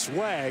liked his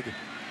swag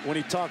when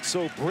he talked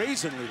so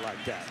brazenly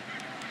like that.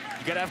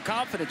 You got to have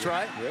confidence,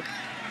 right? Yep.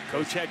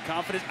 Coach had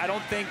confidence. I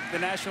don't think the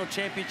national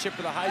championship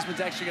or the Heisman's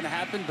actually going to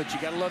happen, but you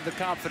got to love the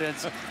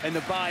confidence and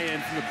the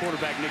buy-in from the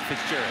quarterback, Nick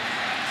Fitzgerald.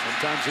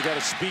 Sometimes you got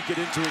to speak it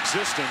into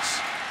existence.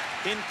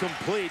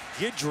 Incomplete.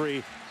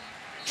 Guidry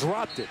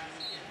dropped it.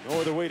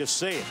 No other way to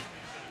say it.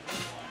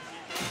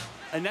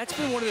 And that's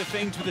been one of the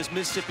things with this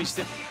Mississippi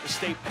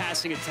State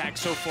passing attack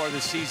so far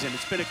this season.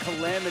 It's been a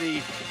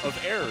calamity of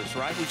errors,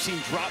 right? We've seen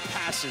drop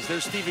passes.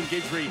 There's Stephen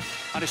Guidry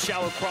on a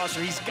shallow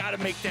crosser. He's got to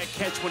make that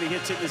catch when he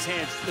hits it in his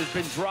hands. There's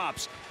been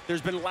drops.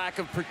 There's been lack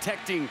of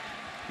protecting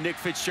Nick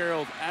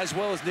Fitzgerald, as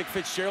well as Nick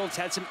Fitzgerald's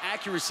had some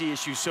accuracy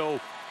issues. So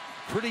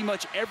pretty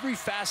much every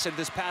facet of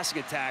this passing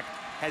attack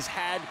has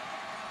had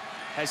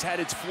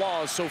its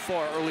flaws so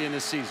far early in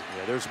this season.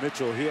 Yeah, there's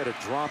Mitchell. He had a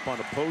drop on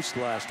a post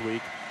last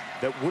week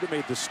that would have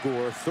made the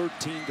score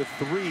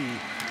 13-3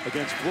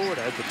 against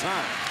Florida at the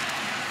time.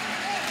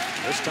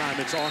 This time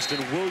it's Austin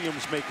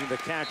Williams making the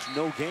catch,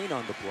 no gain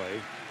on the play.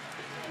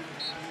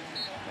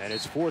 And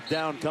it's 4th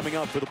down coming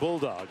up for the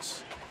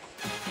Bulldogs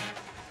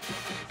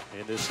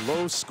in this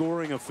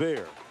low-scoring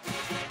affair.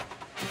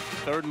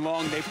 3rd and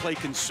long, they play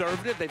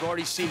conservative. They've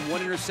already seen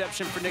 1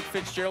 interception for Nick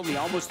Fitzgerald. He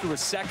almost threw a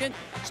second,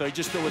 so he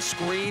just threw a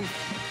screen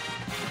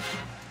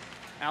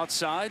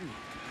outside.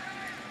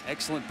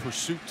 Excellent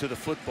pursuit to the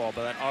football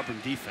by that Auburn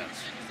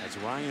defense. That's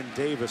Ryan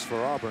Davis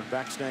for Auburn,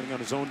 back standing on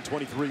his own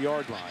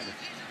 23-yard line.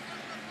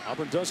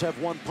 Auburn does have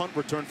 1 punt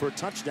return for a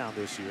touchdown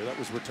this year. That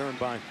was returned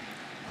by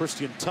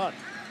Christian Tutt.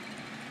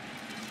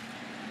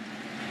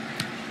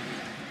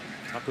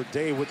 Tucker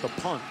Day with the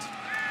punt.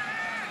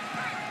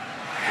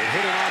 They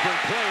hit an Auburn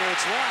player.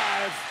 It's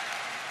live.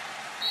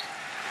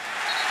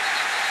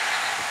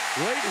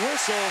 Late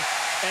whistle,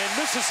 and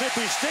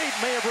Mississippi State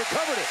may have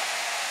recovered it.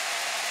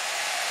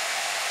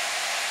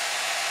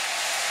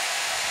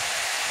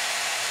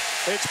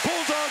 It's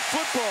Bulldog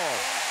football.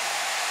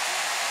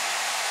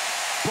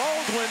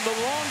 Baldwin, the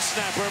long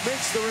snapper,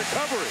 makes the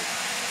recovery.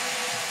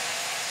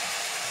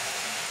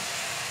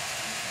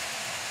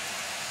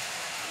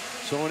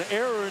 So an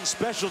error in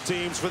special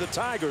teams for the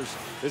Tigers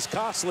is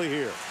costly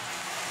here.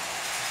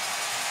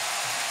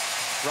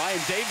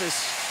 Ryan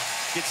Davis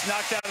gets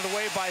knocked out of the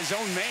way by his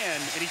own man,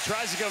 and he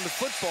tries to get on the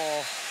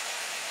football.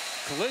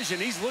 Collision,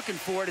 he's looking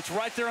for it. It's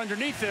right there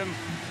underneath him.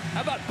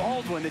 How about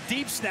Baldwin, the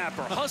deep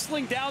snapper,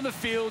 hustling down the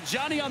field,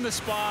 Johnny on the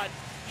spot.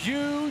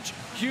 Huge,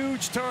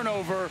 huge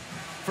turnover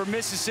for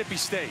Mississippi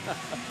State.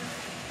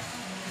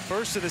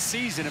 First of the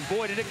season, and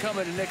boy, did it come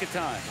in a nick of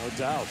time. No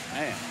doubt.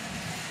 Man.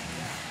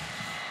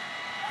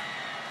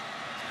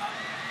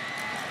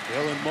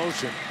 Hill in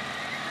motion.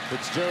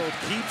 Fitzgerald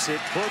keeps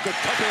it, broke a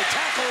couple of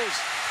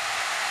tackles.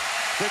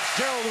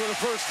 Fitzgerald with a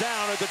first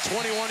down at the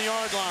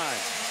 21-yard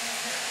line.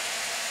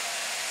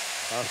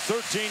 A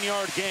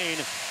 13-yard gain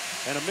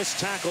and a missed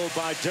tackle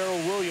by Darrell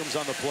Williams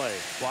on the play.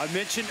 Well, I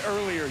mentioned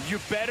earlier, you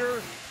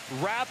better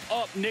wrap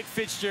up Nick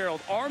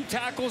Fitzgerald. Arm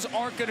tackles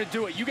aren't going to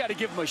do it. You got to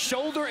give him a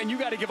shoulder, and you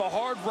got to give a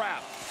hard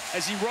wrap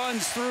as he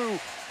runs through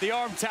the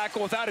arm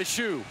tackle without a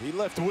shoe. He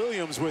left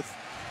Williams with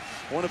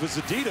one of his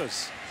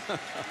Adidas.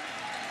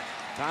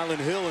 Tylen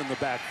Hill in the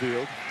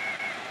backfield.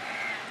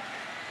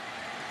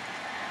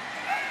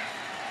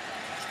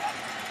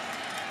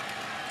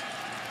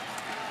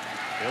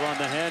 Hill on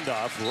the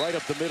handoff, right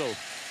up the middle.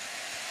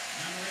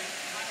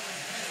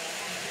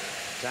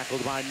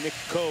 Tackled by Nick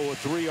Coe, a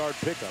 3-yard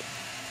pickup.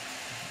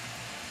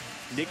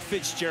 Nick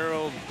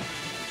Fitzgerald,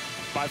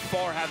 by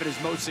far having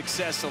his most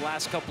success the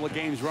last couple of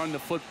games running the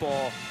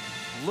football.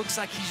 looks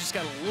like he's just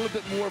got a little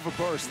bit more of a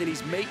burst, and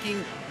he's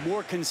making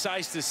more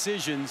concise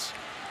decisions.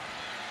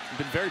 He's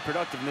been very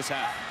productive in this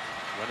half.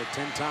 Run it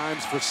 10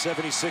 times for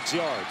 76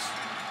 yards.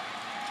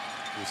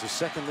 He's the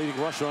second leading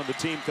rusher on the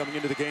team coming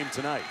into the game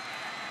tonight.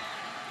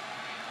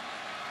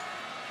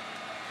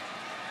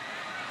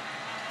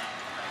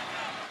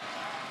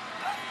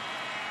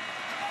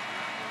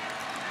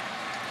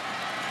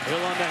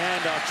 Hill on the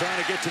handoff,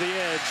 trying to get to the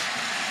edge.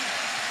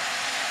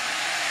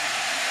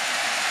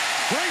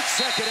 Great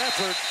second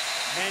effort,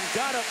 and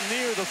got up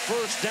near the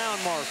first down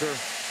marker.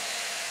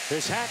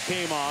 His hat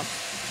came off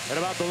at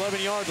about the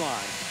 11-yard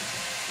line.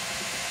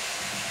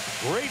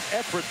 Great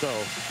effort,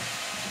 though.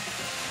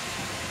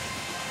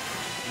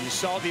 You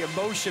saw the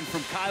emotion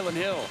from Kylan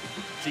Hill.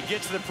 As he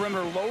gets to the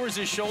perimeter, lowers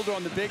his shoulder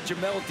on the big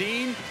Jamel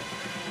Dean.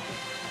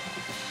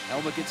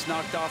 Helmet gets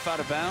knocked off out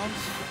of bounds.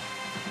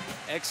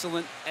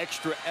 Excellent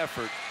extra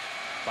effort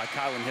by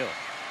Kylan Hill.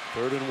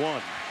 3rd and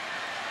 1.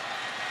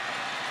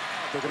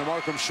 They're going to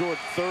mark him short,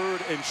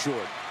 3rd and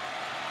short.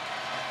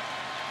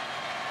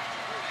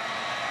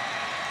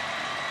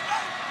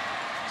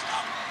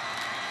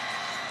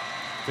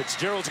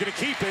 Fitzgerald's going to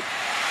keep it.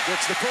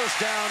 Gets the first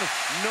down,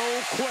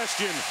 no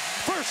question.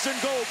 1st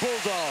and goal,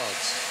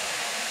 Bulldogs.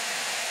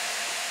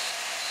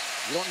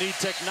 You don't need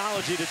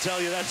technology to tell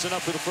you that's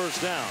enough for the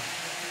first down.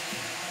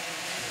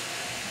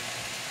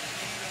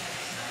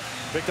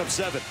 Picked up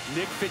 7.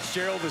 Nick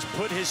Fitzgerald has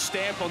put his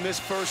stamp on this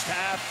first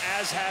half,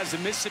 as has the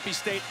Mississippi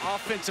State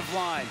offensive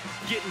line.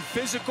 Getting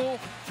physical,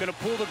 gonna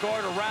pull the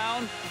guard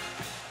around.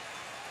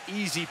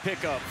 Easy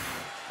pickup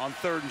on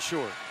 3rd and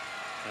short.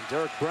 And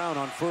Derek Brown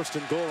on 1st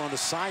and goal on the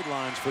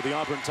sidelines for the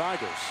Auburn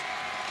Tigers.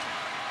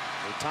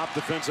 The top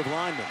defensive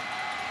lineman.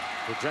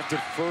 Projected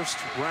 1st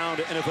round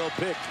NFL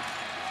pick.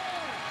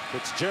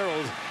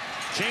 Fitzgerald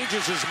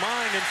changes his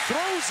mind and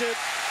throws it.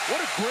 What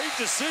a great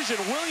decision.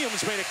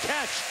 Williams made a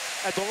catch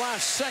at the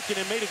last second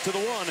and made it to the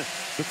 1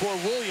 before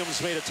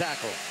Williams made a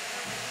tackle.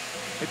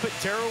 They put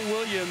Darrell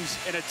Williams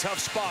in a tough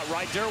spot,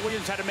 right? Darrell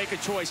Williams had to make a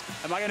choice.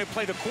 Am I going to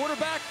play the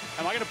quarterback?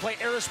 Am I going to play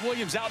Aris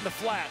Williams out in the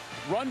flat?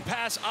 Run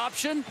pass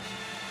option.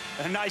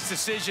 A nice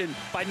decision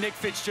by Nick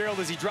Fitzgerald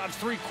as he drops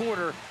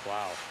 3/4.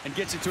 Wow. And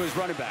gets it to his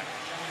running back.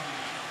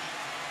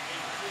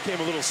 Came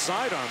a little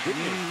sidearm,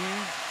 didn't he?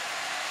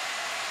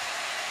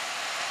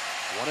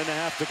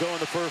 1.5 to go in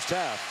the first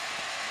half.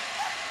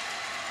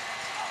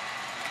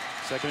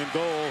 2nd and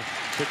goal.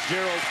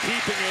 Fitzgerald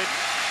keeping it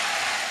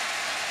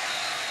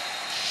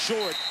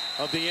short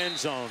of the end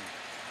zone.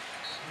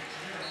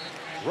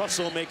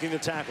 Russell making the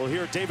tackle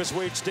here at Davis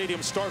Wade Stadium,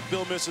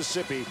 Starkville,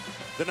 Mississippi.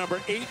 The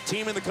number 8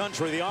 team in the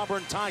country, the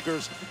Auburn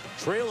Tigers,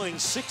 trailing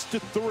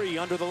 6-3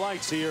 under the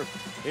lights here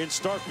in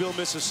Starkville,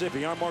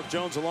 Mississippi. I'm Mark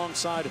Jones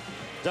alongside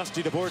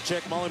Dusty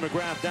Dvorak, Molly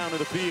McGrath down to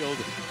the field.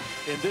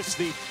 And this is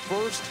the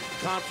first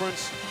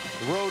conference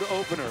road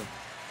opener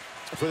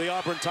for the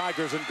Auburn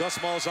Tigers and Gus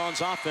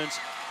Malzahn's offense,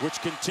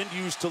 which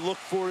continues to look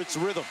for its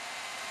rhythm.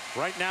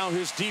 Right now,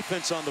 his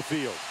defense on the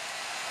field.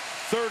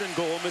 3rd and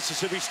goal,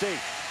 Mississippi State.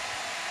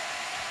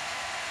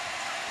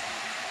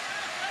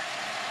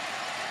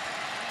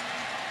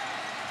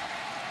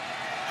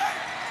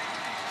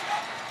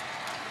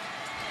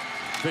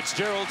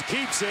 Fitzgerald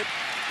keeps it.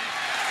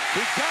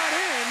 He got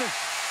in.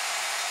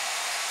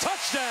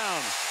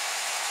 Touchdown.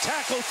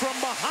 Tackle from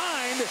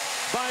behind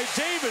by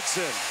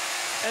Davidson.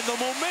 And the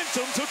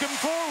momentum took him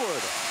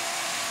forward.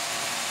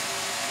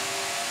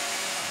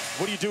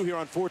 What do you do here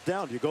on 4th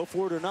down? Do you go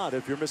for it or not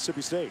if you're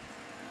Mississippi State?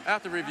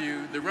 After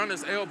review, the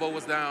runner's elbow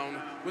was down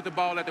with the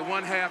ball at the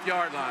 1/2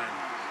 yard line.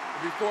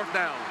 It'll be 4th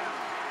down.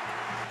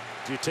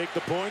 Do you take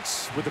the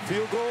points with the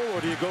field goal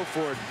or do you go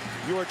for it?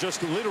 You are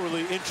just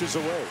literally inches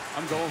away.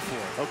 I'm going for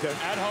it. Okay.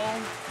 At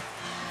home.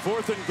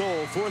 4th and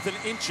goal, 4th and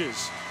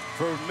inches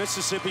for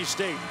Mississippi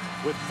State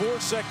with 4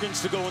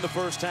 seconds to go in the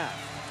first half.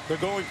 They're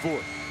going for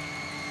it.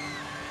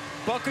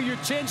 Buckle your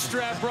chin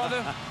strap,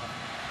 brother.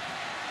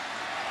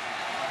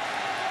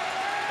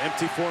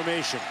 Empty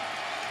formation.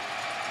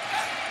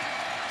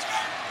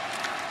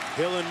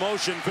 Hill in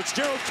motion.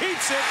 Fitzgerald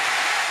keeps it.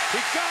 He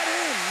got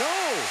in.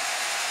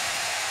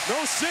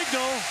 No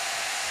signal.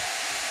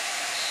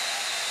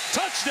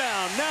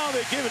 Touchdown. Now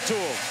they give it to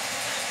him.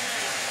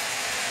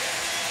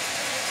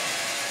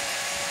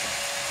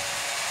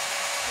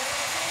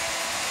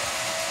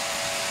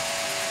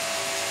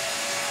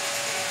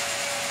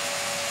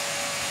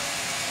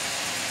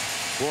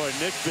 Boy,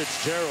 Nick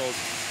Fitzgerald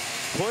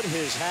put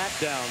his hat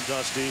down,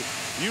 Dusty.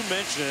 You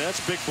mentioned it. That's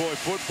big boy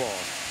football.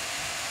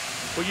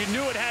 Well, you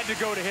knew it had to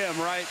go to him,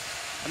 right?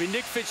 I mean,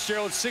 Nick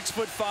Fitzgerald,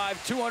 6'5",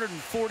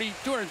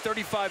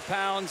 235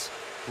 pounds,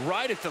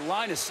 right at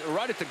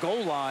the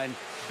goal line.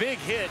 Big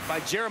hit by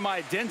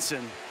Jeremiah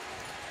Denson.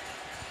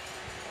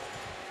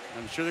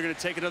 I'm sure they're going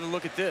to take another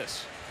look at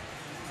this.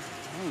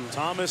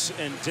 Thomas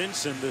and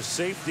Denson, the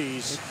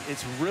safeties.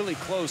 It's really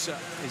close.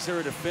 Is there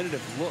a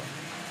definitive look?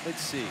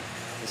 Let's see.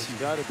 It's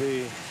got to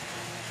be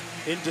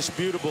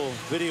indisputable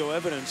video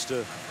evidence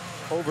to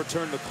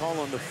overturn the call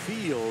on the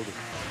field.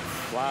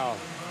 Wow.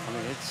 I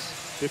mean,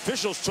 the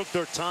officials took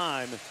their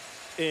time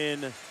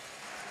in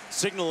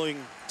signaling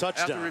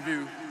touchdown. After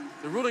review,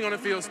 the ruling on the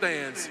field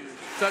stands.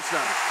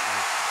 Touchdown.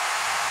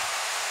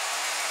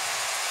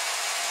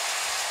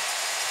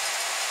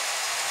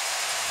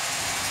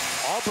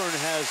 Auburn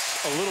has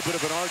a little bit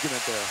of an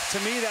argument there. To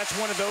me, that's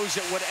one of those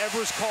that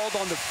whatever's called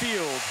on the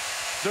field,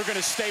 they're going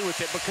to stay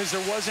with it because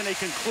there wasn't a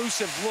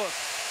conclusive look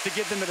to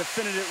give them a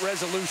definitive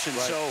resolution.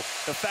 Right. So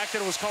the fact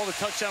that it was called a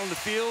touchdown on the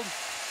field,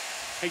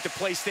 I think the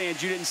play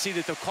stands. You didn't see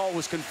that the call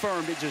was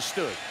confirmed. It just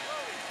stood.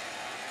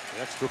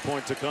 The extra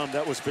point to come.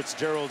 That was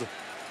Fitzgerald,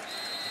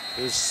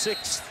 his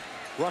 6th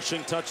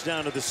rushing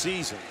touchdown of the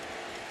season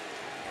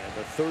and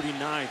the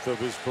 39th of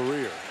his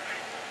career.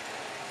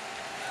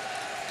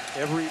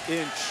 Every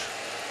inch,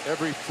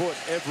 every foot,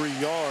 every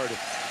yard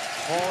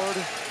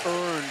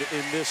hard-earned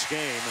in this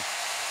game.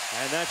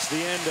 And that's the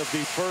end of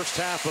the first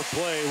half of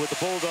play with the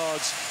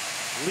Bulldogs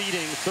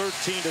leading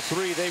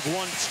 13-3. They've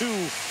won 2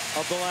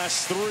 of the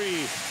last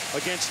 3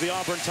 against the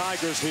Auburn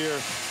Tigers here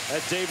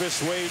at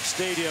Davis-Wade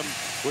Stadium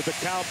with the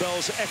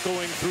cowbells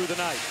echoing through the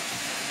night.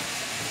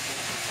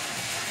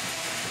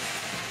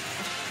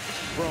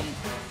 From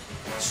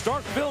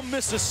Starkville,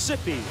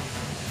 Mississippi,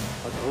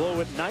 a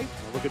glow at night.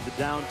 Look at the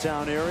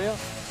downtown area.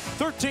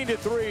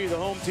 13-3, the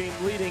home team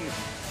leading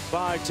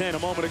by 10. A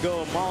moment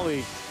ago,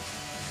 Molly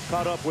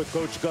caught up with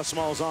Coach Gus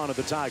Malzahn of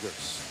the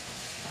Tigers.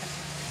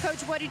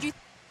 Coach, what did you think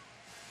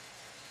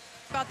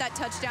about that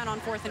touchdown on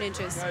 4th and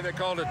inches? Yeah, they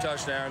called it a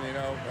touchdown. You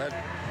know,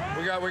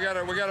 we got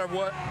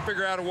to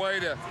figure out a way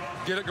to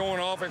get it going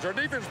on offense. Our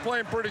defense is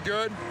playing pretty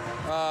good.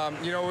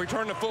 You know, we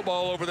turned the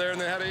football over there and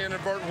they had an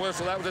inadvertent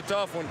whistle. That was a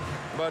tough one,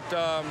 but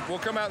we'll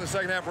come out in the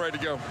second half ready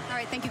to go. All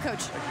right, thank you, Coach.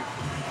 Thank you.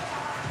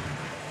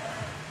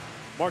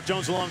 Mark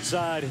Jones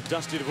alongside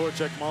Dusty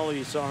Dvorak. Molly,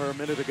 you saw her a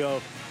minute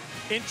ago.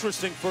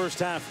 Interesting first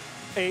half.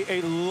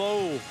 A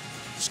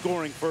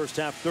low-scoring first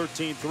half,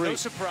 13-3. No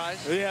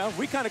surprise. Yeah,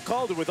 we kind of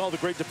called it with all the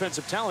great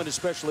defensive talent,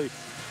 especially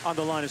on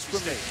the line of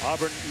scrimmage.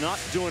 Auburn not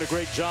doing a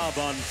great job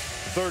on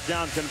 3rd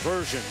down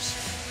conversions.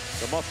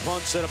 The muff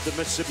punt set up the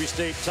Mississippi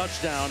State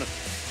touchdown.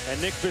 And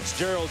Nick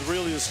Fitzgerald,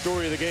 really the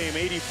story of the game,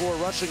 84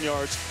 rushing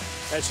yards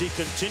as he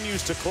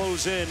continues to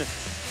close in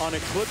on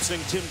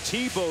eclipsing Tim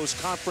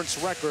Tebow's conference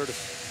record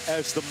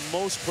as the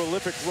most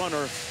prolific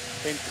runner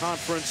in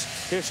conference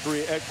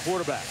history at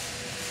quarterback.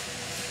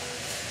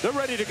 They're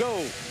ready to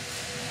go.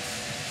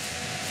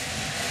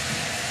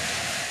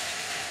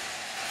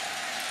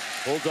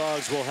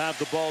 Bulldogs will have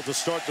the ball to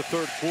start the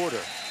 3rd quarter.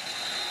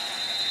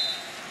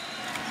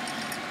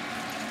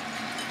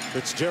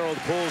 Fitzgerald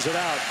pulls it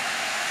out,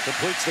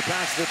 completes the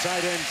pass to the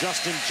tight end,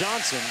 Justin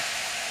Johnson.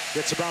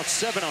 Gets about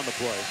 7 on the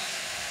play.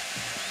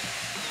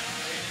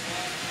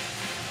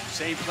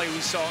 Same play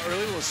we saw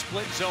earlier, a little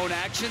split zone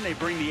action. They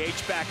bring the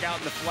H-back out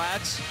in the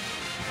flats.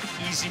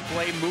 Easy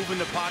play, move in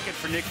the pocket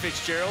for Nick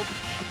Fitzgerald.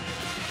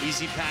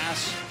 Easy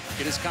pass,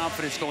 get his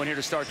confidence going here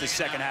to start the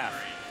second half.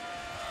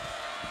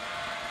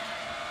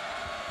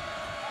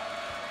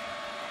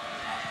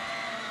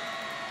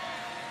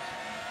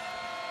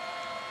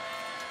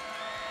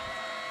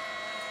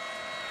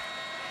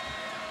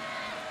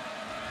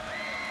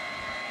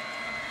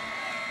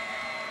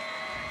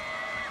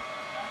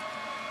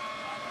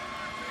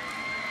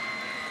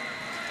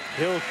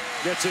 Hill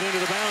gets it into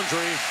the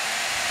boundary.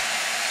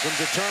 Some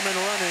determined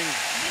running,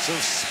 some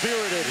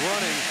spirited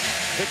running.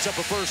 Picks up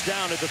a first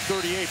down at the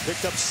 38,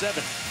 picked up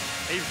 7.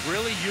 They've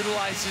really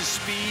utilized his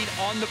speed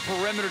on the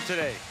perimeter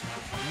today.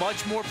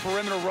 Much more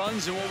perimeter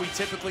runs than what we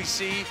typically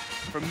see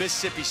from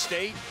Mississippi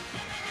State.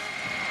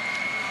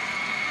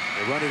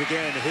 They run it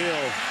again.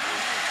 Hill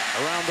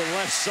around the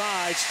left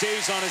side,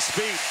 stays on his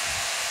feet.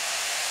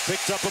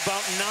 Picked up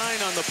about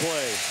 9 on the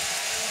play.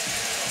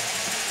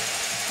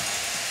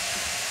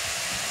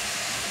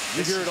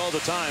 You hear it all the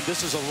time.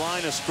 This is a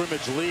line of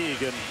scrimmage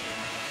league, and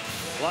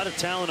a lot of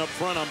talent up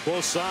front on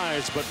both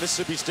sides, but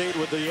Mississippi State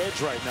with the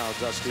edge right now,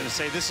 Dusty. I was going to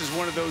say, this is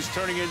one of those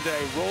turning into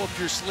a roll up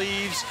your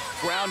sleeves,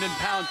 ground and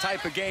pound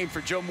type of game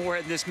for Joe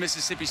Moorhead and this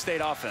Mississippi State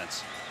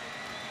offense.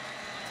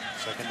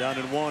 2nd down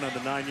and 1 on the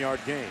 9-yard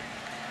gain.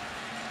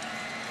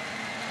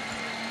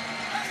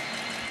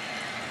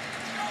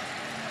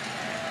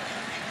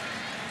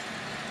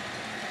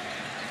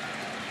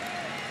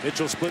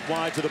 Mitchell split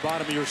wide to the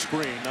bottom of your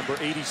screen, number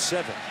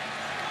 87.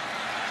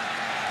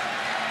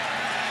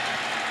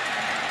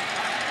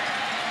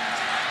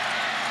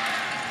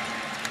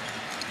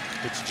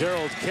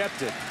 Fitzgerald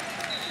kept it.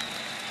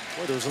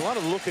 Boy, there was a lot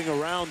of looking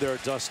around there,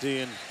 Dusty,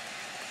 and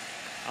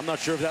I'm not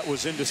sure if that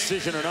was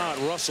indecision or not.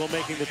 Russell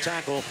making the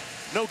tackle.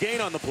 No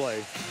gain on the play.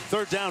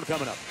 3rd down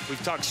coming up.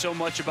 We've talked so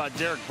much about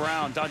Derek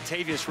Brown.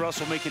 Dontavius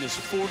Russell making his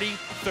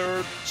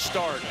 43rd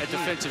start at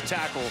defensive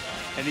tackle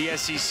in the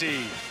SEC.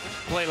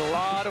 Played a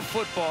lot of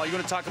football. You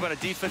want to talk about a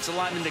defensive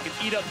lineman that can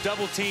eat up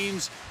double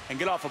teams and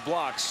get off of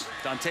blocks.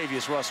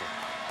 Dontavius Russell.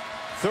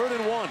 3rd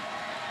and 1.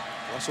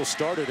 Russell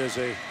started as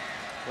a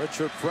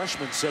redshirt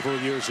freshman several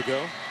years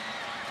ago.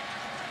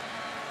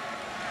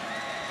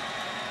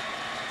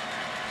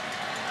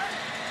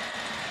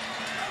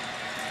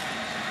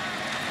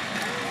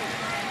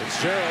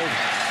 Fitzgerald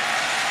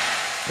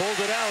pulled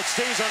it out,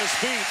 stays on his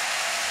feet.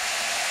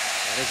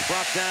 And it's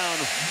brought down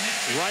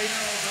right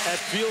at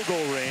field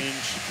goal range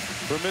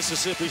for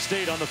Mississippi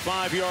State on the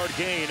 5-yard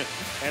gain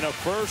and a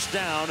first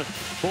down,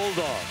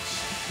 Bulldogs.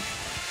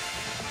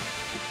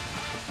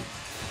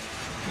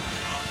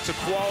 It's a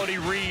quality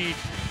read.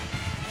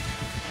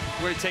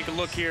 We're going to take a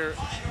look here.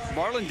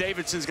 Marlon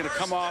Davidson's going to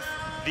come off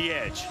the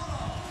edge.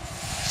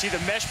 See the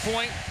mesh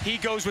point? He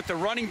goes with the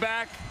running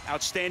back.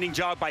 Outstanding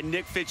job by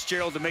Nick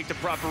Fitzgerald to make the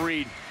proper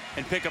read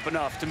and pick up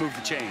enough to move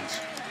the chains.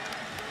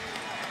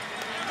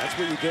 That's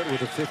what you get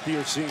with a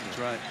fifth-year senior. That's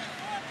right.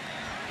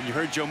 And you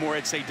heard Joe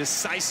Moorhead say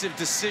decisive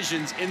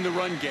decisions in the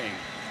run game.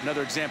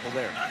 Another example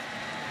there.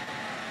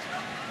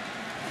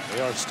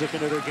 They are sticking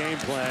to their game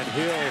plan.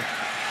 Hill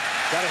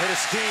got ahead of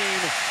steam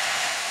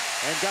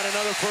and got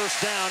another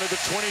first down at the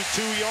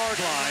 22-yard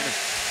line.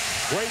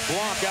 Great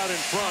block out in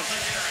front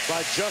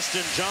by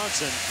Justin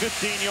Johnson.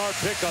 15-yard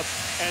pickup,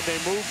 and they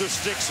move the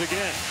sticks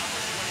again.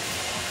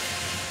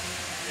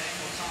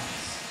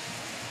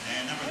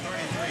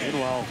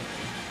 Meanwhile,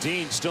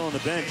 Dean still on the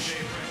bench,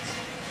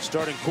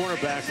 starting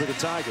cornerback for the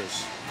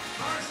Tigers.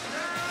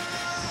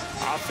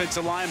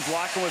 Offensive line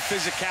blocking with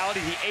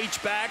physicality. The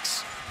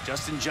H-backs.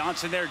 Justin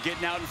Johnson there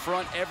getting out in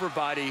front.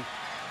 Everybody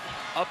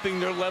upping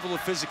their level of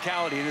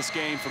physicality in this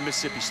game for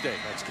Mississippi State.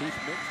 That's Keith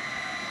Mick.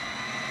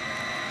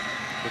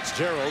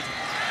 Fitzgerald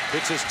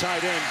hits his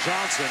tight end,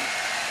 Johnson.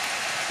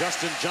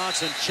 Justin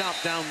Johnson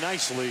chopped down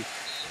nicely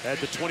at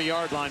the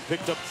 20-yard line,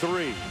 picked up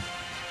 3.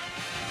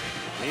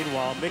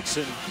 Meanwhile,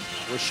 Mixon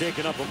was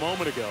shaken up a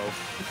moment ago,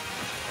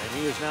 and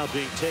he is now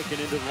being taken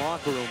into the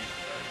locker room.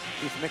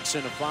 Keith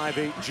Mixon, a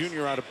 5'8"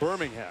 junior out of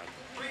Birmingham.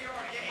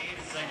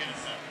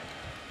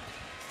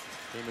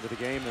 Came into the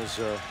game as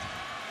a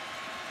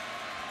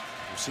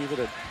receiver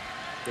that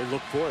they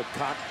look for. It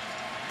caught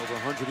over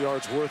 100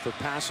 yards worth of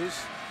passes.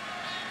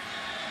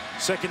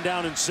 2nd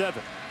down and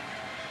 7.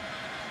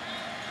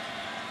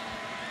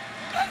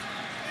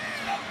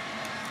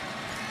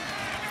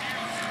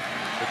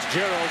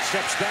 Fitzgerald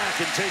steps back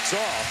and takes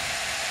off.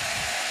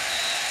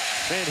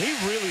 Man, he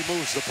really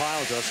moves the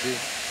pile, Dusty.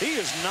 He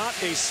is not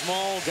a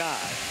small guy.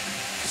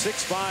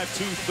 6'5",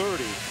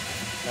 230.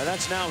 And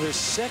that's now his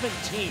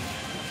 17th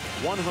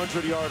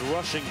 100-yard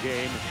rushing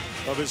game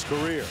of his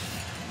career.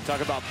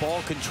 Talk about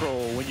ball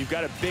control. When you've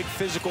got a big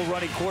physical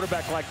running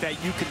quarterback like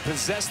that, you can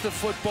possess the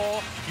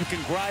football, you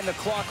can grind the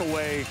clock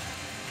away.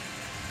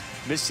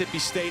 Mississippi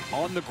State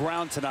on the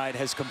ground tonight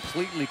has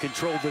completely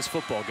controlled this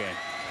football game.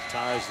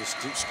 Ties the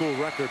school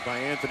record by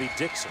Anthony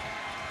Dixon.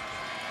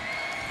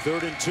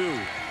 3rd and 2.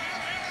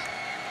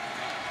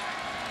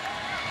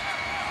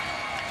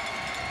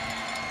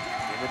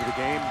 Into the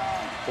game,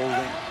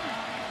 holding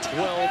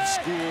 12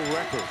 school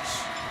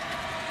records.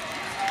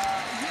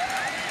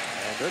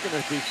 And they're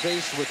going to be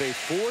faced with a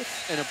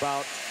 4th and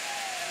about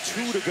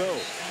 2 to go.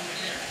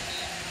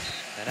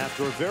 And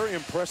after a very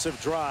impressive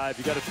drive,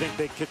 you got to think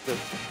they kick the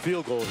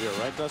field goal here,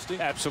 right, Dusty?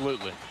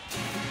 Absolutely.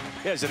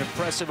 Yeah, it's an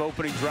impressive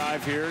opening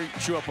drive here.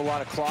 Chew up a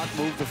lot of clock,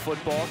 move the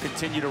football,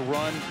 continue to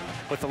run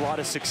with a lot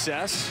of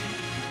success.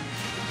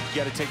 You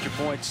got to take your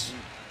points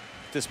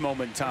at this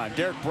moment in time.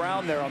 Derek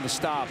Brown there on the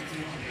stop,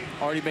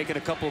 already making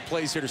a couple of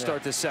plays here to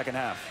start this second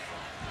half.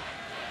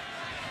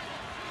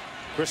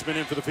 Crispin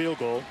in for the field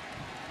goal.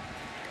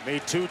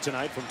 Made 2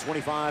 tonight from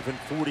 25 and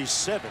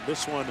 47.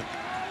 This one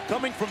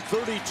coming from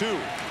 32.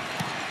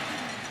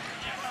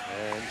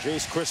 And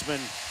Jace Crispin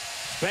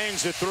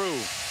bangs it through.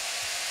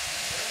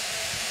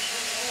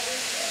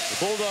 The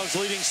Bulldogs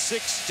leading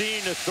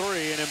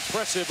 16-3. An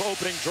impressive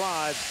opening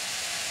drive,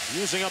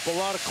 using up a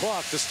lot of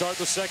clock to start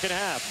the second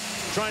half.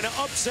 Trying to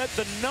upset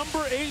the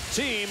number 8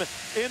 team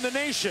in the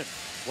nation.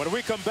 When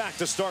we come back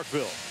to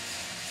Starkville.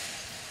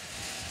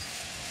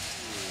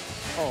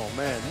 Oh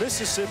man,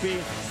 Mississippi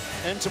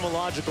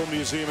Entomological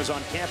Museum is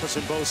on campus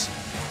and boasts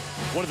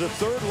one of the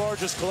 3rd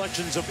largest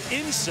collections of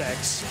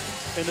insects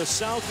in the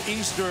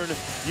southeastern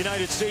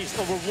United States.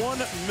 Over 1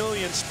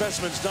 million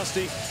specimens,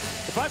 Dusty.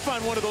 If I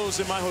find one of those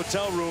in my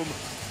hotel room,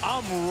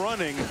 I'm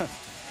running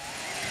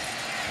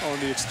on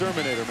the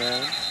exterminator,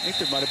 man. I think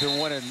there might have been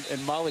one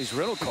in Molly's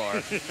rental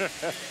car.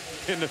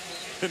 in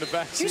the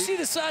back seat. Do you see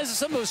the size of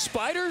some of those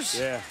spiders?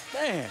 Yeah.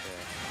 Man.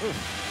 Yeah.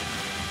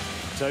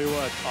 Tell you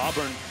what,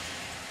 Auburn,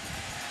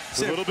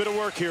 a little bit of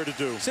work here to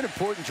do. It's an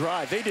important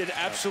drive. They did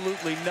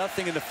absolutely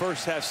nothing in the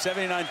first half.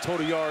 79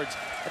 total yards.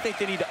 I think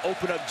they need to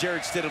open up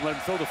Jerrett Stidham, let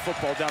him throw the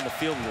football down the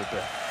field a little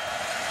bit.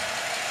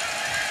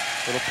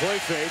 Little play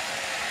fake.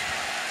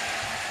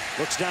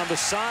 Looks down the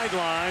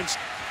sidelines.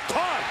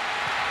 Caught!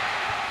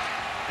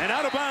 And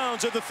out of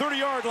bounds at the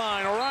 30-yard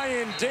line,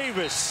 Ryan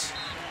Davis.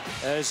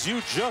 As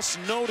you just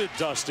noted,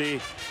 Dusty,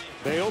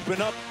 they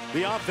open up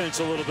the offense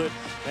a little bit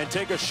and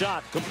take a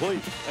shot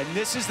complete. And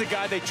this is the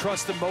guy they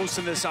trust the most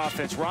in this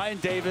offense. Ryan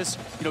Davis,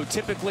 you know,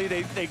 typically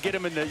they get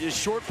him in the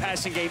short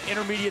passing game,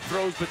 intermediate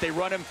throws, but they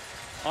run him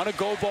on a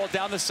go ball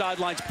down the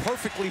sidelines.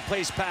 Perfectly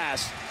placed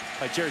pass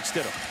by Jerrett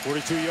Stidham.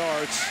 42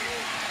 yards.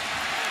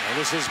 And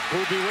this is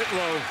Booby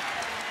Whitlow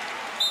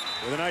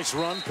with a nice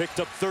run, picked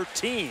up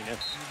 13.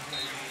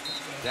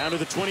 Down to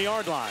the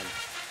 20-yard line.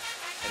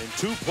 And in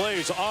 2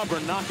 plays,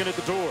 Auburn knocking at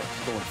the door.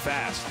 Going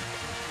fast.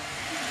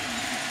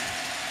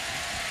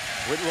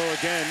 Whitlow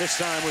again, this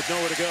time with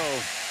nowhere to go.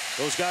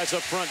 Those guys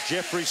up front,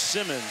 Jeffrey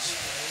Simmons,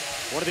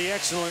 one of the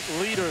excellent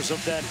leaders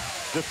of that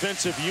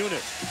defensive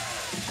unit.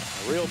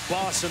 A real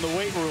boss in the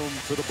weight room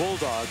for the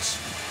Bulldogs,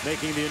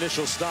 making the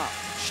initial stop.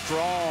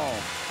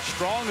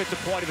 Strong at the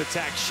point of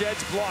attack.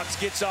 Sheds blocks,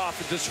 gets off,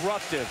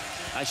 disruptive.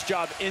 Nice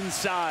job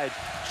inside,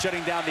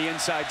 shutting down the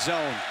inside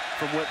zone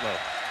from Whitlow.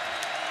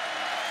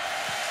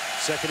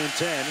 2nd and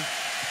 10.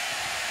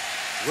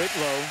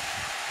 Whitlow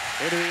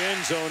into the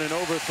end zone and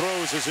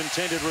overthrows his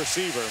intended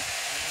receiver,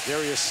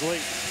 Darius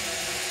Slayton.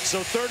 So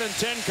 3rd and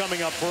 10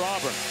 coming up for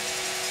Auburn.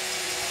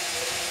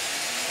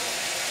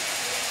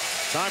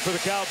 Time for the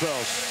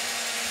Cowbells.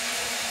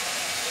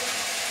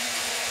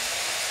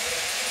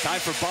 Time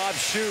for Bob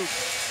Shoop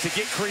to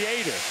get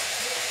creative.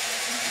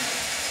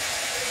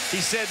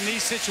 He said in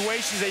these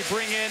situations they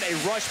bring in a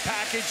rush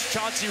package.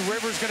 Chauncey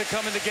Rivers going to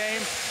come in the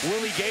game.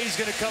 Willie Gay's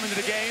going to come into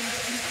the game.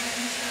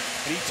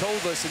 And he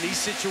told us in these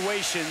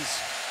situations,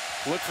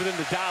 look for them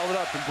to dial it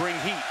up and bring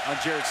heat on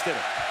Jerrett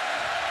Stidham.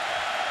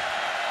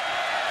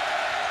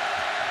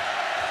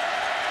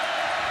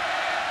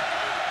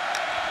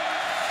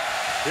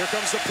 Here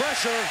comes the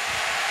pressure.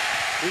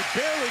 He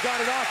barely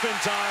got it off in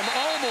time.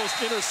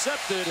 Almost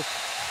intercepted.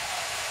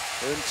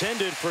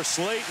 Intended for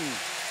Slayton.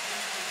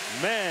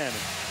 Man.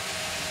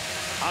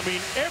 I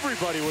mean,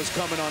 everybody was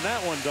coming on that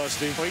one,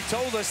 Dusty. Well, he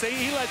told us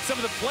he let some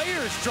of the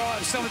players draw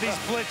up some of these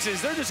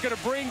blitzes. They're just going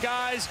to bring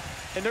guys,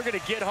 and they're going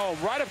to get home.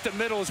 Right up the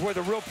middle is where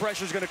the real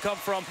pressure is going to come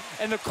from.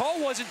 And the call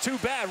wasn't too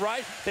bad,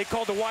 right? They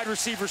called the wide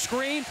receiver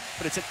screen,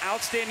 but it's an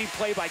outstanding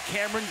play by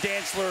Cameron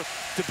Dantzler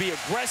to be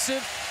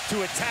aggressive,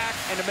 to attack,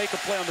 and to make a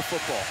play on the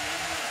football.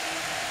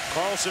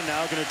 Carlson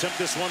now going to attempt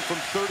this one from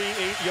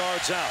 38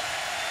 yards out.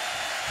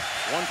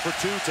 1 for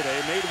 2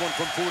 today, made one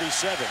from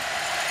 47.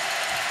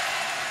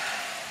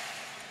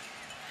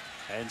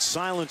 And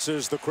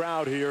silences the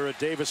crowd here at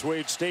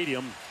Davis-Wade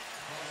Stadium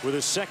with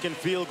his 2nd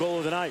field goal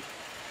of the night.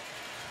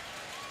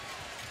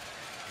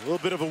 A little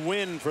bit of a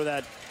win for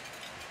that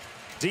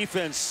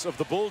defense of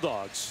the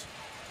Bulldogs.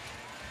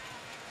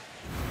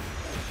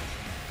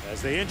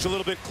 As they inch a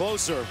little bit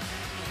closer.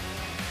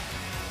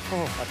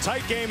 A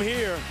tight game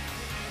here.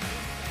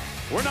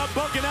 We're not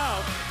bugging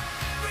out,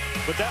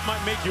 but that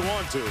might make you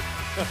want to.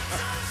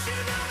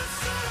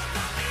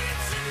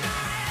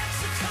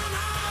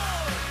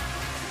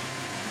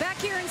 Back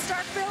here in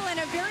Starkville, and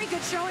a very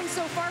good showing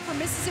so far for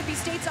Mississippi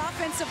State's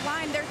offensive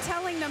line. They're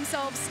telling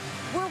themselves,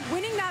 we're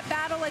winning that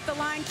battle at the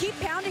line. Keep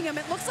pounding them.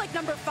 It looks like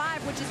number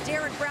 5, which is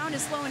Derek Brown,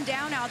 is slowing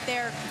down out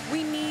there.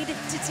 We need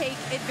to take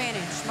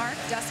advantage. Mark,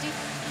 Dusty?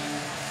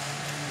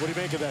 What do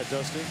you make of that,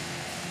 Dusty?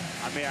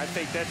 I mean, I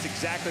think that's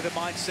exactly the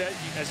mindset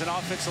as an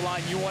offensive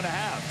line you want to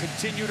have.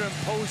 Continue to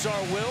impose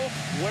our will,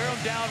 wear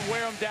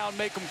them down,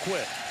 make them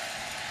quit.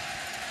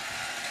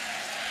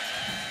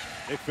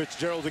 Nick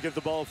Fitzgerald to get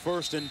the ball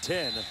 1st and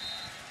 10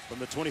 from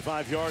the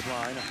 25-yard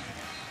line.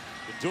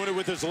 Been doing it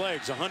with his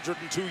legs,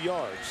 102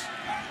 yards.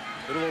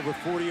 A little over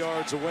 40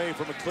 yards away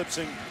from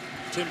eclipsing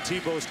Tim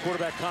Tebow's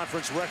quarterback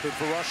conference record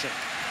for rushing.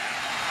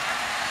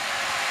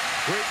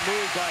 Great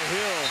move by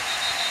Hill.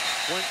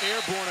 Went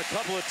airborne a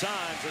couple of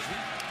times.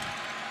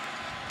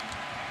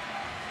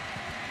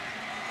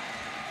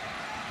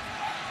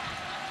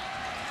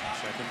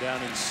 Second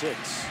down and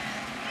 6.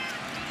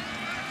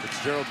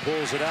 Fitzgerald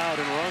pulls it out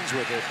and runs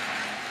with it.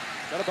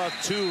 Got about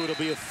 2. It'll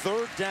be a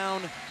 3rd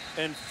down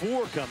and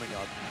 4 coming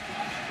up.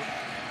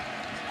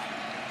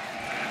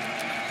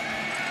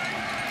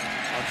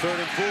 On 3rd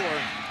and 4.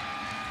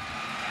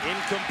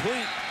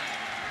 Incomplete.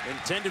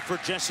 Intended for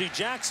Jesse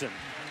Jackson.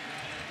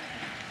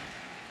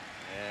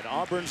 And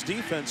Auburn's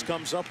defense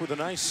comes up with a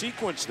nice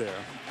sequence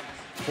there,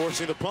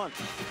 forcing the punt.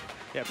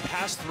 Yeah,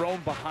 pass thrown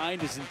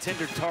behind his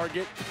intended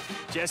target,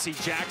 Jesse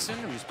Jackson,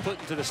 who's put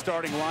into the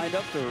starting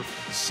lineup, the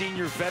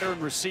senior veteran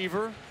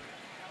receiver.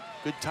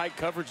 Good tight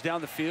coverage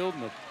down the field,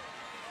 and a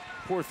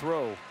poor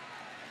throw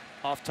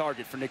off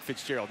target for Nick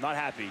Fitzgerald. Not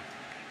happy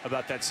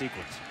about that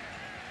sequence.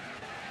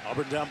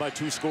 Auburn down by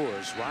 2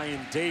 scores. Ryan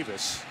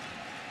Davis,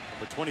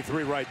 number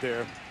 23 right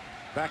there,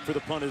 back for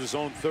the punt at his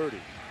own 30.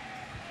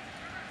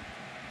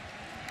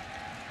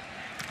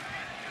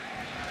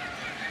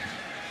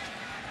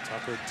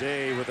 Tucker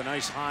Day with a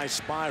nice high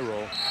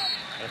spiral.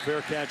 A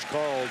fair catch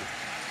called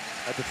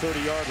at the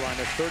 30-yard line,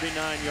 a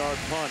 39-yard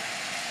punt.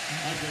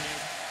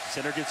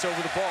 Center gets over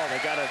the ball.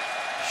 They got to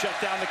shut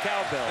down the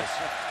Cowbells.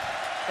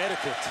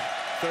 Etiquette.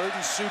 3rd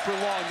and super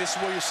long. This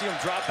is where you see them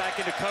drop back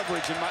into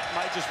coverage and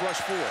might just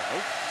rush forward.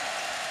 Oh.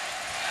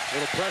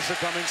 Little pressure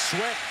coming.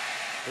 Sweat.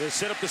 They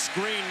set up the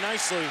screen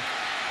nicely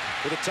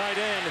with a tight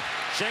end,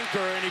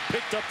 Schenker, and he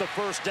picked up the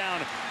 1st down.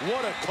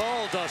 What a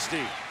call,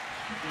 Dusty.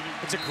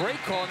 It's a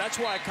great call, and that's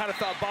why I kind of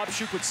thought Bob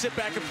Shoop would sit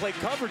back and play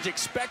coverage,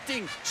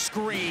 expecting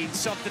screens,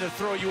 something to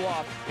throw you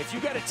off. If you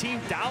got a team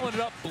dialing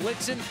it up,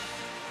 blitzing,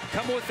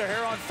 coming with their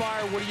hair on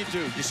fire, what do?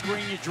 You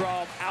screen, you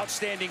draw.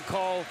 Outstanding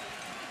call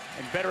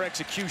and better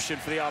execution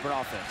for the Auburn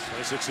offense.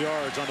 26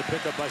 yards on the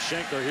pickup by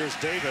Schenker. Here's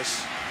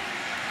Davis.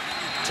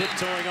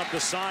 Tiptoeing up the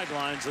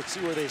sidelines. Let's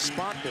see where they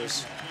spot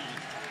this.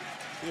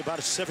 Be about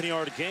a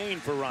 70-yard gain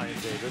for Ryan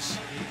Davis.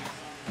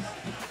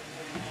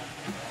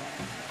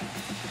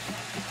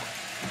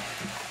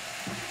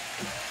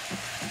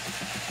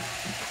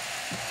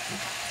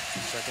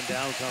 Second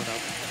down coming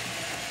up.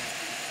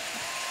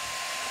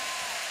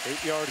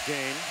 8-yard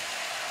gain.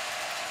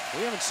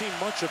 We haven't seen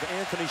much of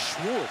Anthony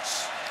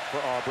Schwartz for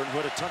Auburn, who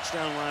had a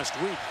touchdown last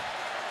week.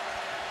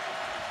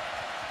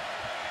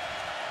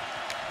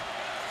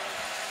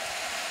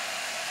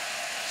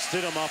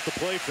 Stidham off the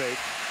play fake.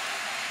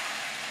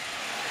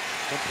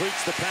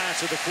 Completes the pass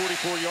at the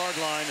 44-yard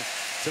line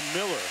to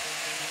Miller.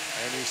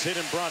 And he's hit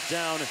and brought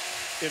down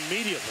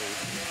immediately.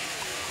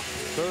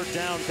 Third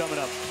down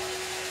coming up.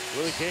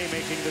 Willie Gay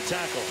making the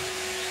tackle.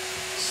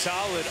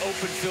 Solid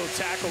open field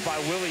tackle by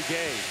Willie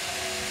Gay.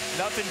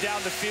 Nothing down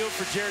the field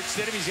for Jerrett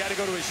Stidham. He's got to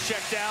go to his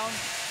check down.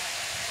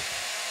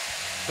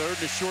 Third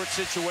and a short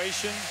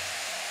situation.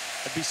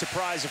 I'd be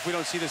surprised if we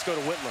don't see this go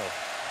to Whitlow.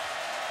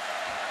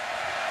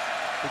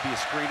 Could be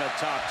a screen up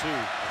top, too.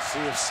 Let's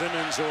see if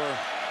Simmons or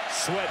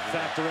Sweat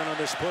factor in on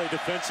this play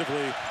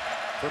defensively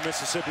for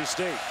Mississippi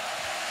State.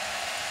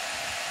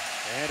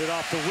 Hand it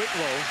off to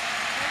Whitlow.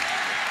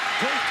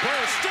 Great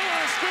play, still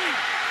on his feet.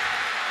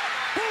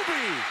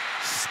 Booby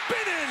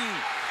spinning.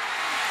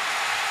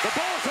 The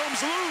ball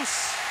comes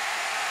loose.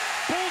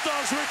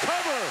 Bulldogs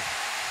recover.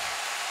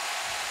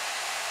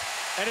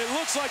 And it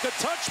looks like a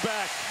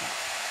touchback.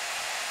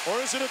 Or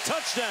is it a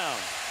touchdown?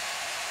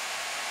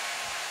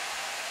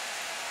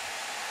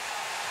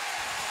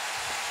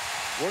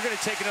 We're going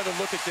to take another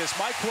look at this.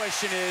 My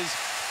question is,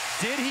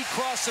 did he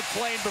cross the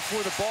plane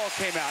before the ball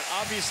came out?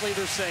 Obviously,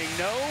 they're saying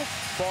no.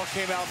 Ball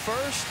came out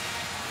first.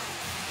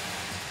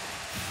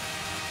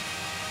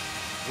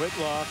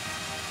 Whitlock.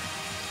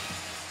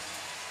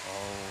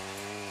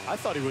 I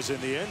thought he was in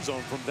the end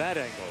zone from that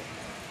angle.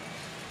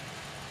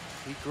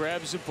 He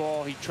grabs the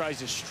ball. He tries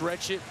to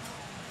stretch it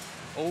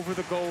over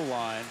the goal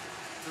line.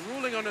 The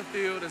ruling on the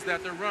field is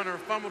that the runner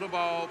fumbled the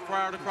ball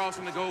prior to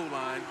crossing the goal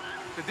line.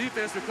 The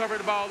defense recovered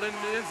the ball in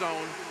the end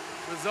zone,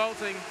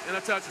 resulting in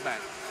a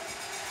touchback.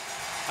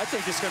 I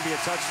think this is going to be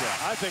a touchdown.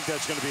 I think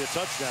that's going to be a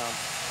touchdown.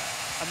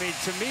 I mean,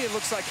 to me, it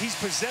looks like he's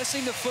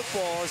possessing the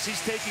football as he's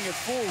taking it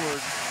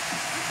forward.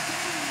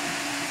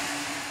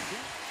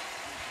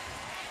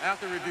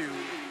 After review,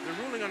 the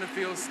ruling on the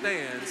field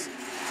stands.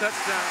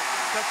 Touchdown,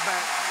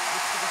 touchback,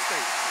 Mississippi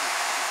State.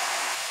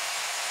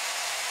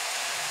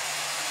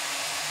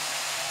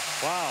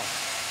 Wow.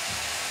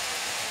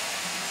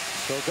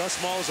 So Gus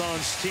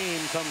Malzahn's team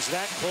comes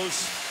that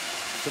close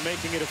to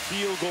making it a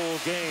field goal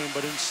game,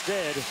 but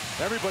instead,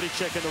 everybody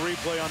checking the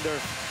replay on their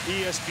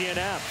ESPN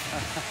app.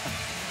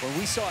 When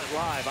we saw it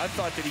live, I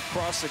thought that he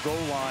crossed the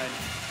goal line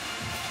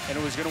and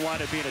it was going to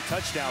wind up being a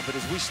touchdown, but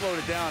as we slowed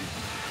it down,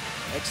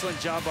 excellent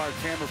job by our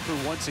camera crew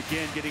once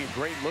again getting a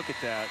great look at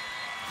that.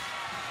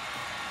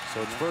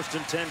 So it's 1st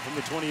and 10 from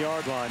the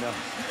 20-yard line.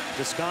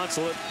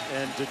 Disconsolate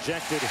and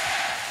dejected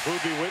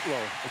Booby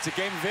Whitlow. It's a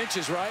game of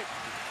inches, right?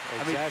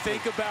 Exactly. I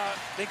mean,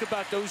 think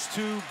about those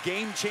two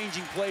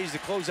game-changing plays to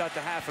close out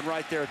the half and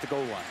right there at the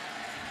goal line.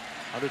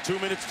 Under 2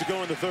 minutes to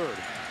go in the third.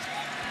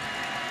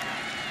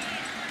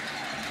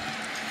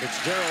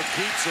 Fitzgerald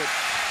keeps it.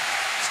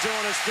 Still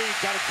on his feet,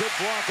 got a good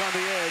block on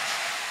the edge.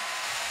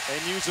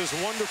 And uses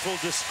wonderful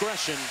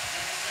discretion,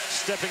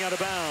 stepping out of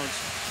bounds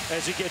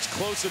as he gets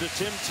closer to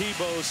Tim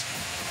Tebow's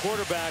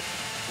quarterback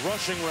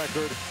rushing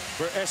record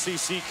for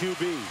SEC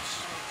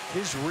QBs.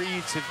 His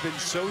reads have been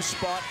so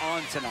spot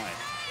on tonight.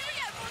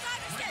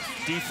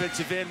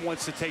 Defensive end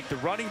wants to take the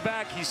running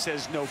back. He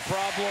says, no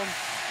problem.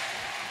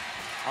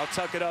 I'll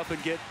tuck it up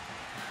and get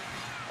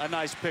a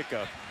nice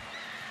pickup.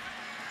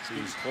 So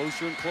he's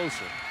closer and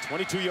closer.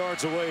 22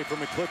 yards away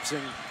from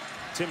eclipsing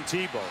Tim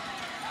Tebow.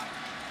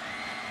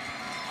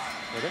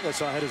 I think I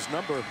saw I had his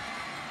number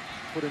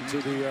put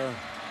into the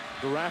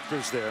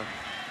rafters there.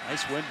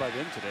 Nice win by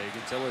them today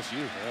against LSU.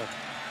 Yeah.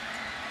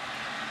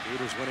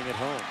 Gators winning at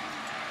home.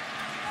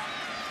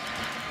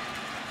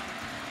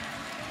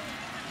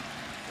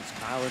 It's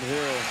Kylan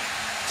Hill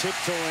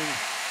tiptoeing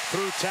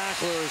through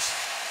tacklers.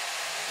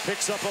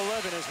 Picks up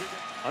 11 as we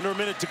get under a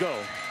minute to go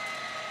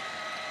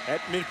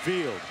at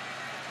midfield.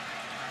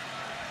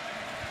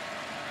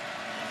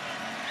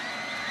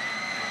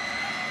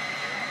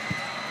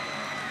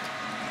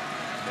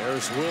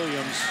 There's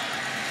Williams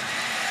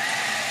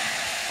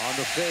on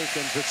the fake,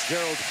 and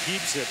Fitzgerald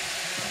keeps it.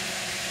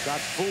 Got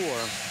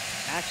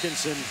 4.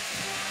 Atkinson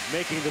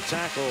making the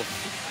tackle.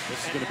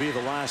 This is going to be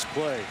the last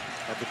play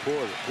of the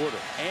quarter.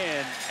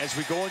 And as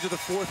we go into the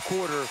fourth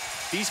quarter,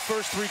 these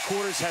first 3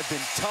 quarters have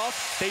been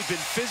tough. They've been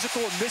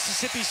physical, and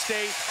Mississippi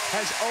State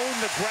has owned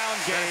the ground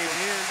game. That's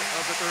the end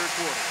of the third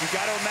quarter. You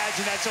got to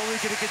imagine that's only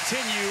going to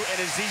continue, and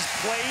as these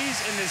plays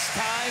and this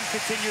time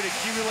continue to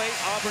accumulate,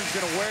 Auburn's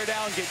going to wear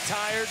down, get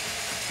tired,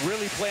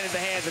 really playing in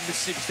the hands of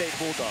Mississippi State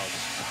Bulldogs.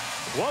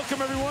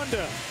 Welcome, everyone,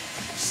 to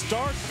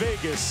Stark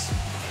Vegas.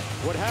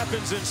 What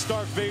happens in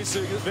Stark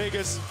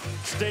Vegas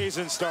stays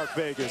in Stark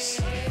Vegas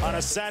on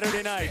a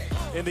Saturday night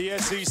in the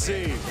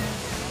SEC.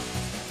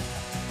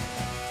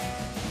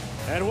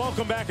 And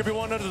welcome back,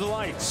 everyone, under the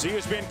lights.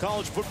 ESPN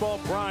College Football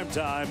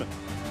Primetime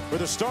for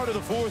the start of the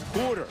fourth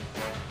quarter.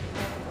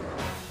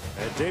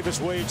 At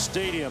Davis-Wade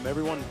Stadium,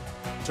 everyone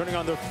turning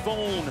on their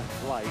phone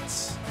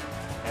lights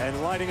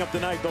and lighting up the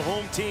night. The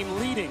home team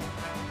leading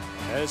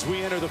as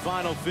we enter the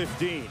final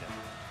 15.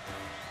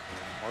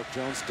 Mark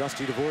Jones,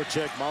 Dusty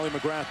Dvorak, Molly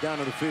McGrath down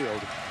to the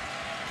field.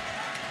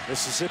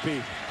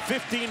 Mississippi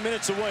 15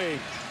 minutes away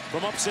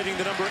from upsetting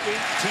the number 8 team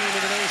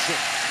in the nation.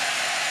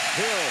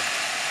 Hill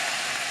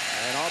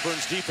and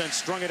Auburn's defense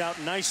strung it out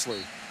nicely,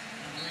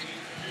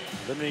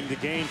 limiting the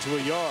gain to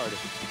a yard.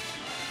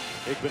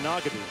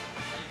 Igbenogany.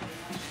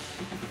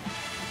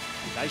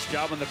 Nice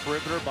job on the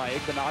perimeter by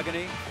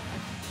Igbenogany.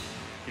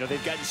 You know,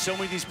 they've gotten so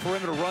many of these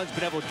perimeter runs,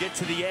 been able to get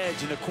to the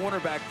edge, and the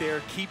cornerback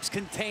there keeps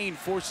contained,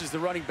 forces the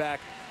running back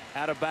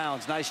out of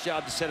bounds. Nice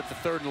job to set up the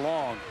 3rd and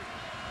long.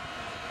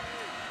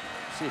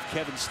 See if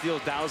Kevin Steele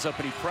dials up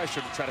any pressure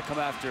to try to come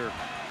after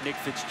Nick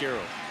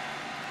Fitzgerald.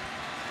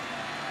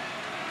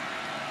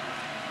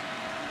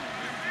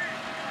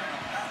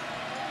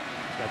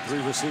 Got 3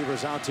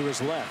 receivers out to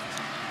his left.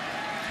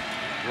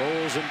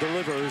 Rolls and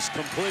delivers,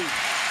 complete.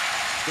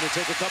 It's going to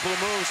take a couple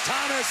of moves.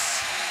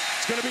 Thomas,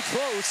 it's going to be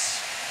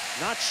close.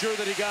 Not sure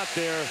that he got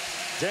there.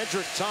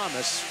 Dedrick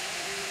Thomas,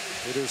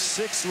 it is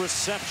 6th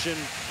reception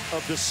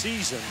of the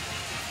season,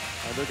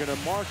 and they're going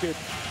to mark it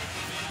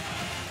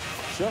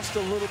just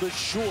a little bit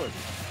short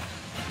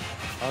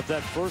of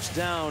that first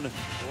down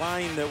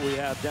line that we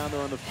have down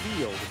there on the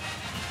field.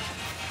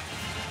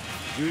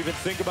 Do you even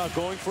think about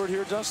going for it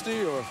here,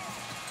 Dusty, or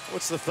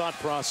what's the thought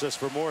process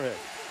for Moorhead?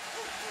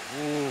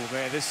 Ooh,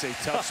 man, this is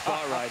a tough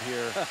spot right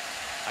here.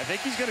 I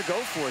think he's going to go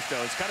for it,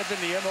 though. It's kind of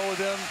been the MO of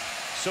them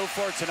so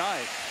far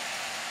tonight.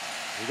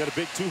 You got a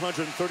big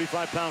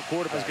 235-pound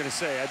quarterback. I was going to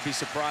say, I'd be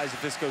surprised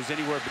if this goes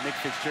anywhere but Nick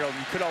Fitzgerald.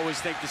 You could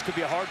always think this could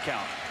be a hard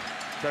count.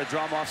 Try to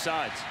draw him off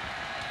sides.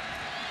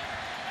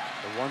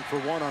 The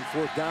 1-for-1 on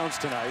 4th downs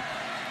tonight.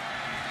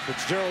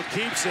 Fitzgerald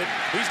keeps it.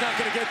 He's not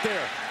going to get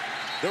there.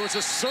 There was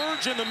a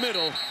surge in the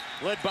middle,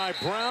 led by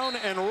Brown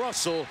and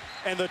Russell,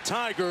 and the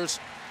Tigers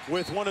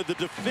with one of the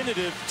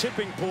definitive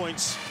tipping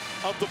points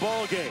of the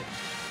ball game.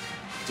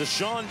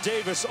 Deshaun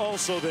Davis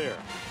also there.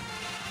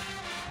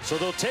 So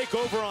they'll take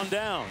over on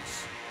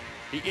downs.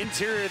 The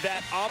interior of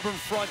that Auburn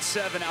front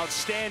 7,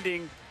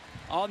 outstanding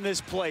on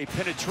this play.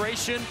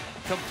 Penetration,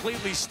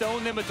 completely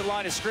stoned them at the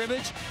line of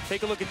scrimmage.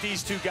 Take a look at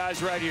these 2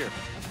 guys right here.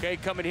 Okay,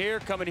 coming here,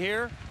 coming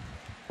here.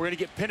 We're going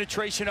to get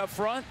penetration up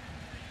front.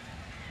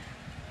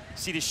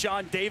 See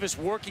Deshaun Davis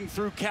working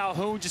through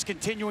Calhoun, just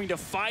continuing to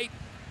fight.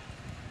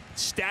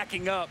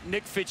 Stacking up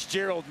Nick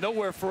Fitzgerald,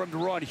 nowhere for him to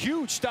run.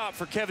 Huge stop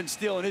for Kevin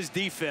Steele and his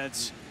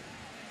defense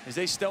as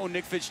they stone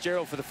Nick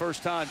Fitzgerald for the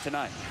first time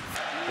tonight.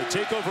 They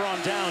take over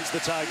on downs, the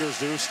Tigers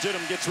do.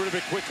 Stidham gets rid of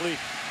it quickly.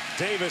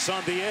 Davis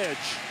on the edge.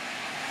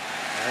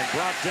 And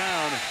brought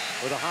down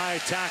with a high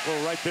tackle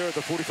right there at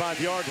the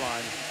 45-yard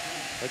line.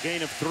 A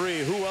gain of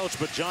 3. Who else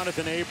but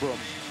Jonathan Abram?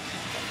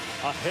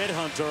 A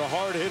headhunter, a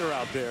hard hitter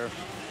out there.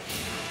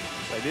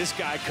 But this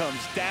guy comes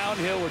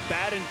downhill with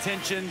bad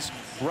intentions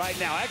right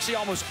now. Actually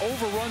almost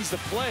overruns the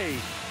play,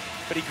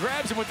 but he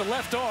grabs him with the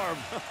left arm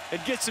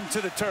and gets him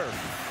to the turf.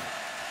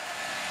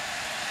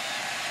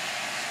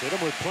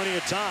 Stidham with plenty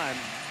of time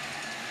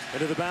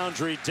into the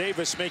boundary.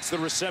 Davis makes the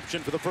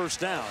reception for the first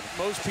down.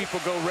 Most people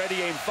go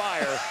ready, aim,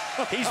 fire.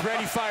 He's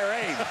ready, fire,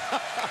 aim.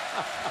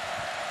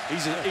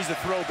 He's a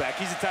throwback.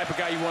 He's the type of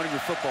guy you want on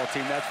your football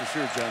team, that's for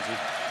sure, Jonesy.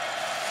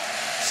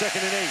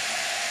 2nd and 8.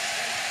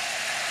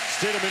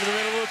 Stidham in the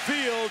middle of the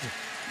field.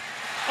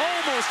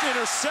 Almost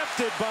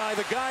intercepted by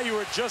the guy you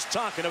were just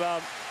talking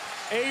about,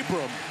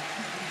 Abram.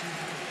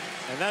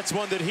 And that's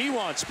one that he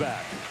wants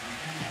back.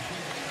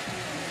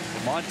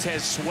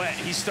 Montez Sweat,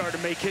 he's starting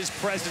to make his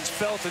presence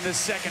felt in this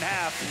 2nd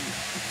half.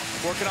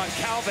 Working on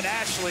Calvin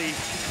Ashley,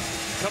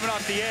 coming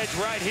off the edge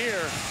right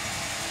here.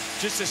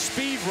 Just a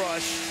speed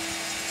rush.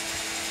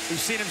 We've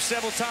seen him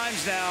several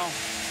times now.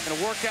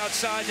 Gonna work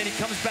outside, then he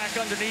comes back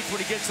underneath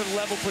when he gets to the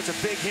level, puts a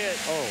big hit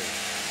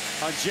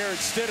on Jerrett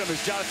Stidham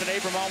as Jonathan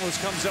Abram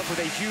almost comes up with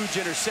a huge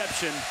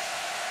interception.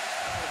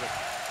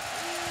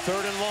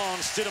 3rd and long,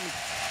 Stidham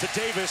to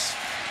Davis.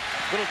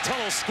 Little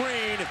tunnel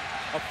screen,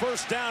 a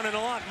first down and a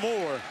lot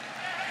more.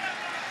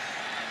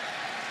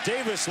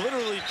 Davis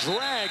literally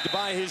dragged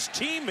by his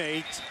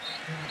teammate,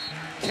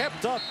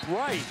 kept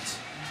upright.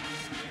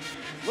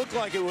 Looked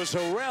like it was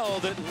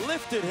Harrell that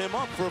lifted him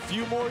up for a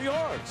few more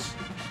yards.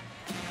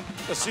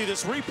 Let's see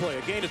this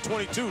replay, a gain of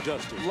 22,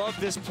 Dusty. Love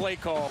this play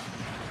call.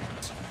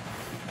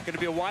 Going to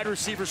be a wide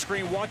receiver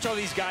screen. Watch all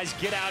these guys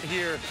get out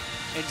here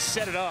and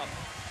set it up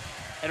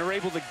and are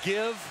able to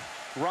give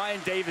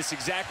Ryan Davis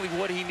exactly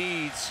what he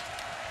needs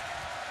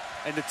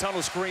and the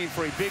tunnel screen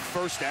for a big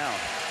first down.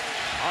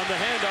 On the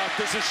handoff,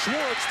 this is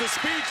Schwartz, the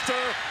speedster,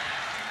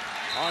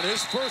 on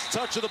his first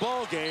touch of the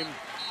ball game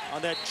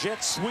on that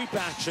jet sweep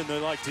action they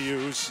like to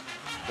use.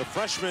 The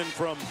freshman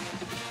from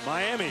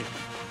Miami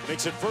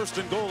makes it 1st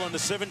and goal on the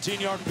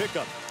 17-yard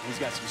pickup. He's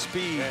got some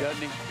speed,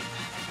 doesn't he?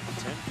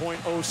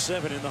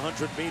 10.07 in the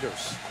 100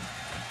 meters.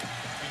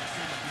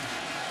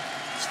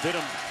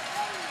 Stidham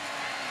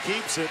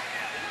keeps it.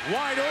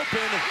 Wide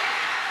open.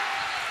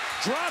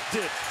 Dropped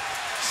it.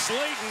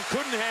 Slayton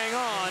couldn't hang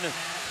on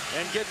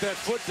and get that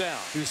foot down.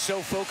 He was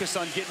so focused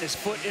on getting his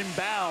foot in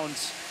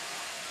bounds.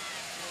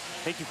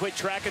 I think he quit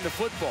tracking the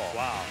football.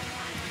 Wow.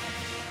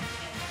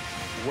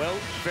 Well,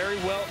 very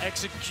well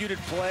executed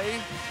play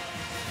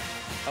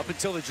up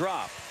until the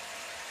drop.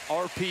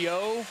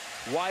 RPO,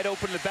 wide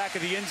open in the back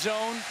of the end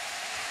zone.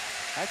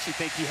 I actually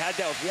think he had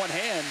that with one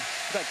hand.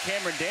 I thought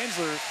Cameron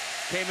Dantzler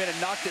came in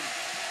and knocked it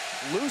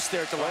loose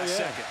there at the last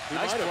second.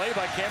 Nice play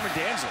by Cameron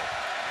Dantzler.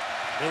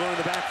 Miller in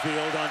the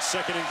backfield on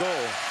 2nd and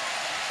goal.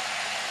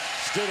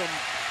 Stidham.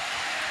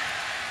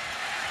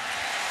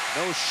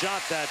 No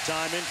shot that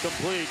time,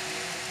 incomplete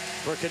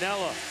for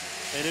Canella.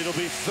 And it'll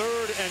be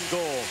 3rd and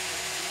goal.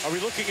 Are we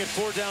looking at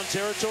 4-down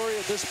territory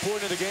at this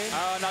point in the game?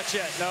 Not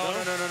yet. No.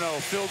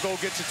 Field goal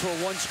gets it to a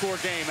 1-score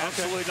game.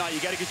 Absolutely not.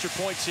 You got to get your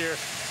points here.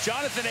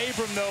 Jonathan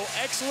Abram, though,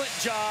 excellent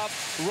job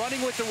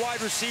running with the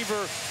wide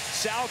receiver,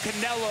 Sal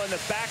Canella, in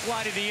the back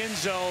line of the end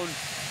zone.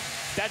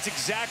 That's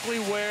exactly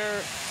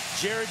where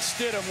Jerrett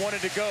Stidham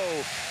wanted to go.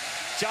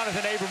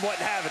 Jonathan Abram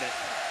wasn't having it.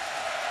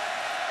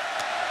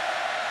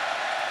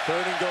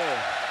 3rd and goal.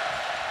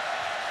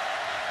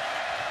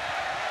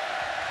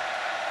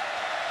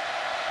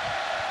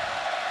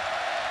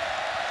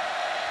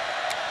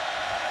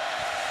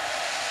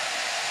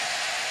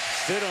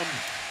 Stidham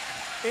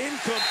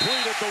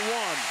incomplete at the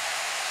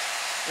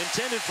 1.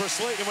 Intended for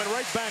Slayton, went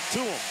right back to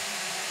him.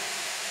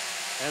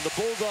 And the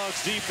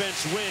Bulldogs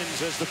defense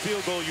wins as the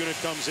field goal unit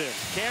comes in.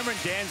 Cameron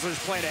Dantzler's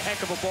playing a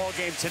heck of a ball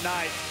game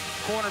tonight.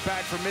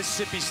 Cornerback from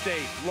Mississippi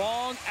State.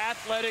 Long,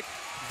 athletic,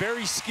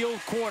 very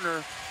skilled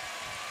corner.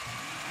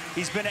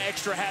 He's been an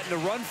extra hat in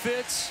the run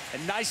fits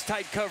and nice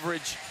tight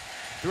coverage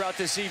throughout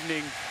this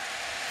evening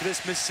for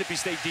this Mississippi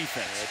State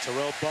defense.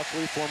 Terrell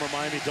Buckley, former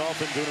Miami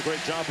Dolphin, doing a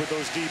great job with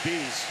those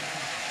DBs.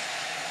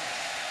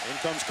 In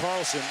comes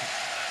Carlson.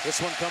 This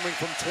one coming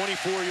from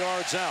 24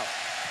 yards out.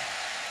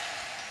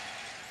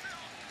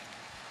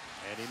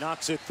 And he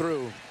knocks it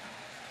through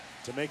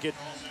to make it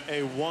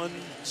a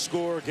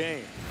 1-score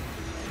game.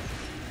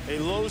 A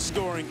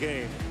low-scoring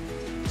game.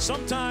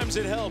 Sometimes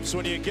it helps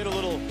when you get a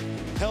little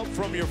help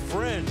from your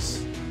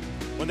friends,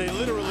 when they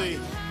literally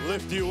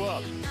lift you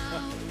up.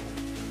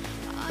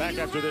 Back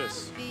after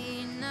this.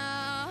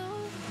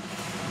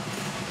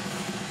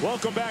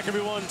 Welcome back,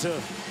 everyone, to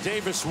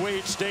Davis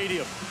Wade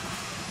Stadium.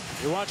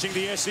 You're watching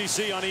the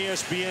SEC on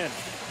ESPN.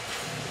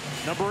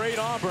 Number 8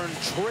 Auburn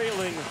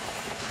trailing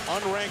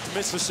unranked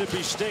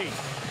Mississippi State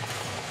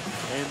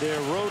in their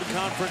road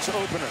conference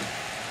opener.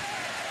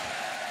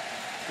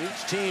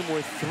 Each team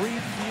with 3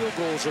 field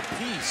goals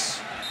apiece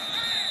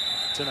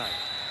tonight.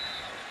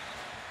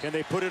 Can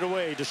they put it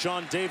away?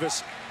 Deshaun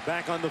Davis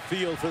back on the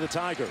field for the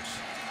Tigers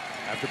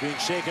after being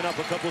shaken up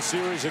a couple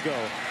series ago.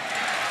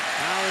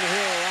 Allen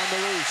Hill on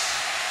the loose.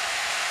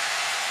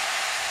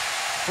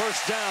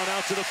 First down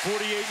out to the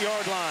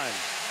 48-yard line.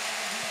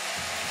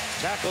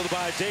 Tackled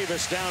by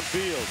Davis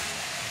downfield.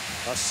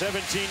 A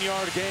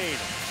 17-yard gain.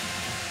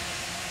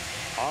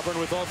 Auburn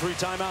with all 3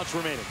 timeouts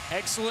remaining.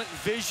 Excellent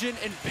vision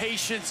and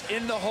patience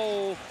in the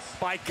hole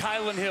by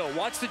Kylan Hill.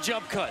 Watch the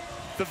jump cut.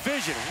 The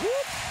vision.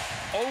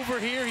 Whoop! Over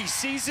here, he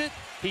sees it.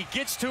 He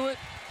gets to it.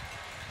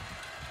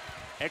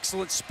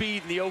 Excellent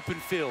speed in the open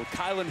field.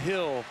 Kylan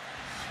Hill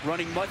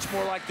running much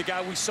more like the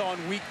guy we saw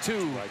in week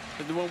 2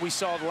 than the one we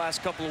saw the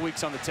last couple of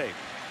weeks on the tape.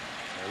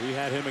 We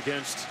had him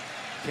against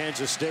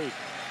Kansas State.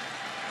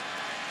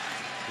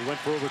 He went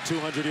for over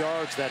 200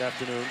 yards that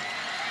afternoon.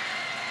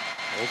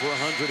 Over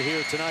 100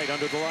 here tonight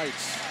under the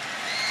lights.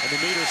 And the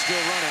meter's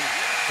still running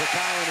for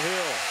Kylan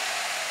Hill.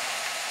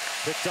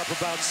 Picked up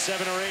about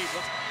 7 or 8.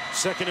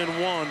 2nd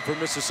and 1 for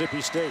Mississippi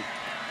State.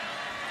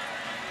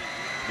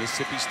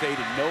 Mississippi State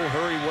in no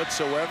hurry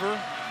whatsoever.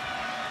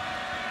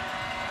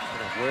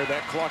 Gonna wear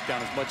that clock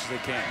down as much as they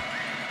can.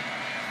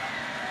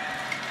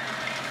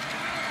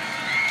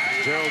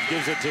 Gerald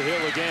gives it to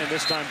Hill again,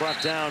 this time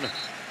brought down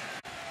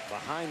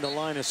behind the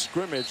line of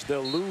scrimmage.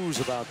 They'll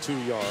lose about 2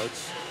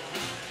 yards.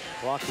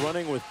 Clock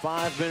running with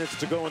 5 minutes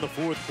to go in the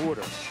 4th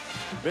quarter.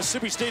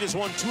 Mississippi State has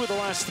won 2 of the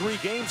last 3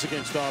 games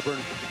against Auburn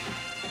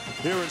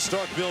here in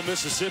Starkville,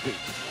 Mississippi.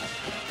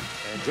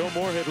 And Joe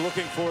Moorhead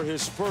looking for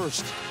his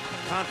first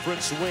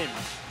conference win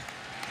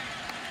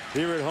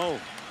here at home.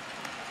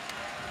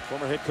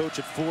 Former head coach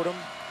at Fordham,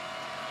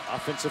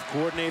 offensive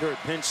coordinator at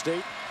Penn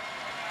State.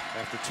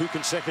 After 2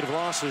 consecutive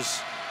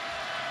losses,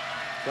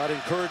 got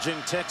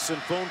encouraging texts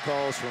and phone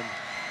calls from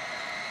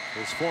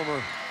his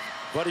former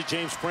buddy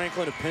James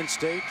Franklin at Penn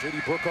State,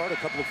 J.D. Burkhardt, a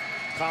couple of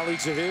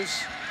colleagues of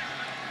his.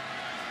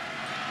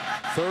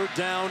 3rd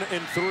down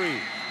and 3.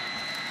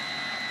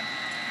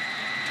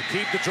 To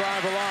keep the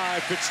drive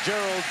alive,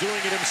 Fitzgerald doing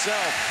it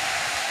himself.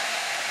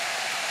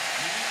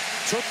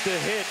 Took the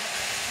hit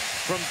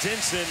from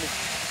Denson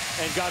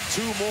and got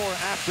 2 more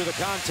after the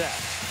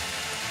contact.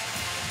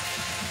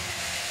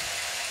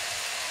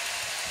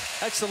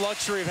 That's the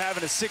luxury of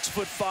having a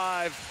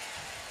 6'5",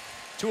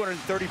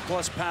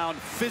 230-plus-pound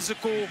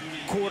physical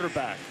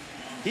quarterback.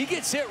 He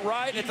gets hit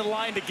right at the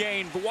line to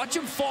gain, but watch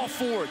him fall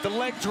forward, the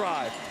leg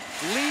drive.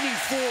 leaning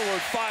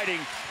forward, fighting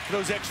for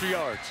those extra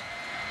yards.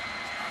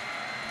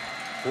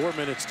 4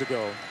 minutes to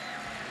go.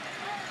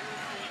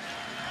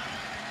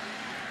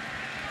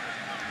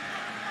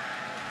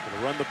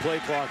 Gonna run the play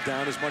clock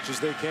down as much as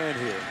they can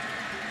here.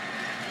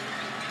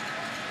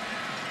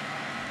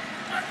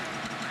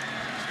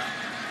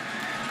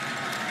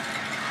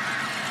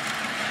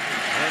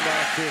 And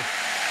off to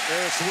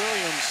Harris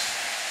Williams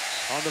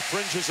on the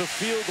fringes of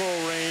field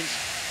goal range.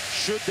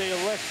 Should they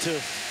elect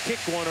to kick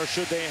one, or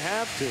should they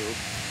have to?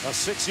 A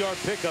 6-yard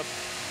pickup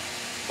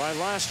by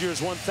last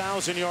year's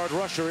 1,000-yard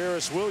rusher,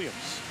 Harris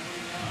Williams.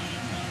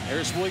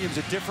 Harris Williams,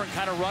 a different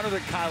kind of runner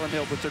than Kylan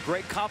Hill, but they're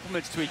great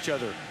complements to each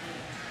other.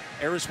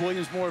 Harris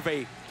Williams, more of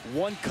a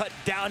one-cut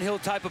downhill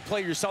type of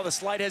player. You saw the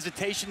slight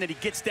hesitation that he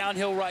gets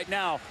downhill right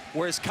now,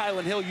 whereas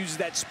Kylan Hill uses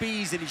that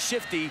speed and he's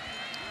shifty,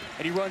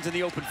 and he runs in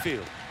the open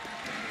field.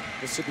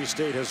 Mississippi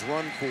State has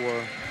run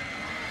for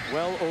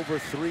well over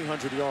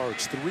 300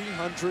 yards,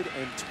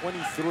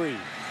 323.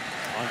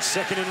 On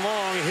 2nd and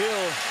long,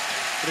 Hill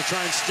going to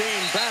try and stay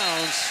in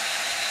bounds,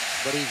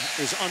 but he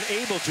is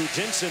unable to.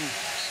 Jensen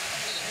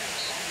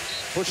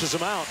pushes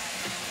him out.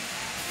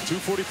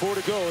 2:44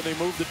 to go, and they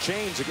move the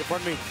chains.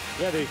 Pardon me.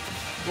 Yeah,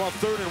 well,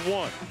 3rd and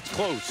 1. It's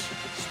close.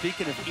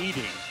 Speaking of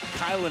eating,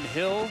 Kylan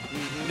Hill,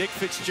 Nick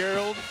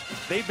Fitzgerald,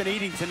 they've been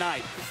eating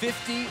tonight.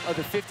 50 of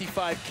the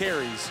 55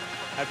 carries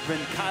have been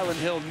Kylan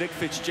Hill, Nick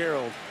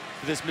Fitzgerald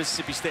for this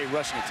Mississippi State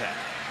rushing attack.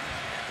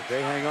 If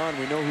they hang on,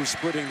 we know who's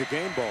splitting the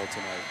game ball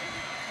tonight.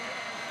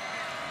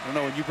 I don't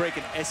know, when you break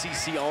an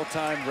SEC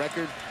all-time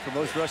record for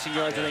most rushing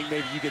yards, I think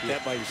maybe you get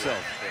that by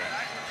yourself.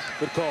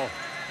 Good call.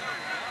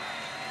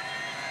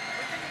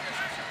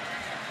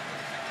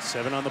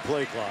 7 on the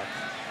play clock.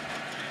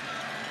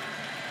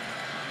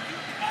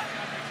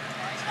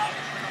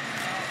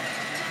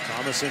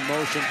 Thomas in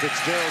motion.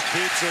 Fitzgerald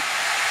keeps it.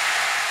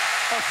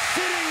 A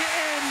fitting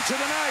end to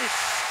the night.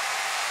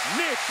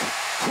 Nick,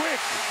 quick,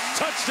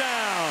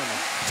 touchdown.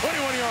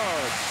 21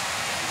 yards.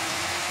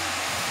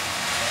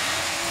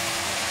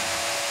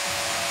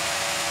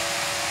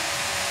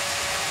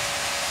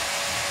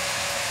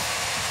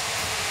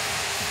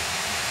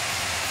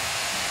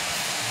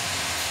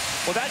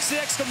 Well, that's the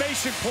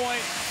exclamation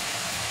point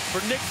for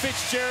Nick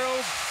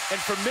Fitzgerald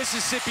and for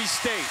Mississippi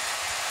State.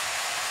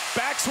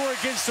 Backs were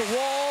against the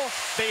wall.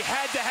 They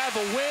had to have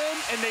a win,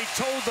 and they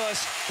told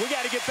us, we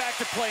got to get back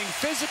to playing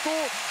physical,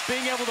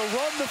 being able to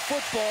run the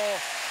football.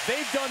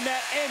 They've done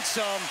that and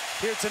some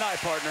here tonight,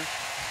 partner.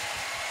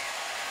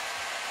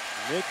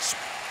 Nick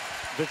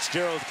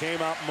Fitzgerald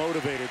came out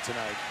motivated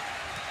tonight.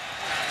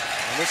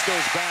 And this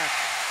goes back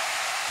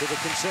to the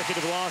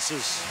consecutive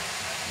losses.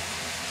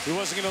 He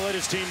wasn't going to let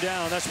his team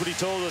down. That's what he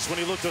told us when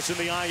he looked us in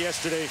the eye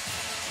yesterday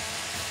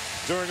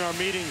during our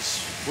meetings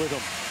with him.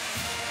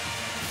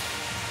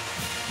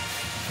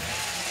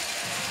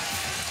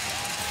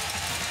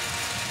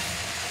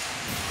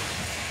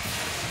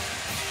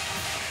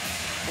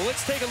 Well,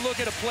 let's take a look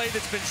at a play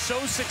that's been so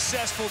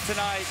successful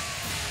tonight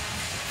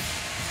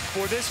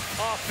for this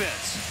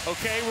offense.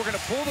 Okay, we're going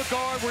to pull the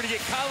guard. We're going to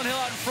get Kylan Hill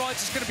out in front.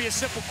 It's going to be a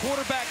simple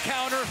quarterback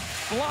counter.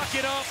 Block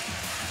it up.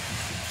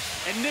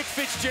 And Nick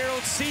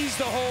Fitzgerald sees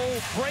the hole,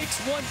 breaks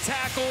one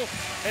tackle,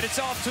 and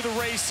it's off to the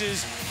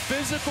races.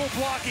 Physical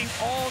blocking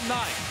all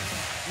night.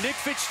 Nick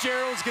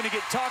Fitzgerald's going to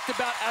get talked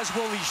about, as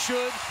well he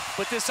should,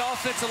 but this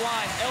offensive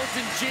line,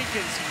 Elton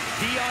Jenkins,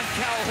 Deion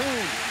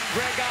Calhoun,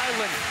 Greg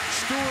Island,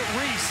 Stuart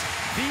Reese,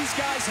 these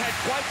guys had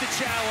quite the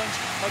challenge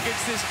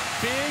against this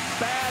big,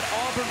 bad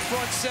Auburn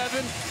front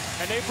seven,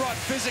 and they brought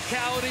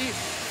physicality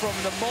from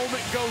the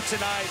moment go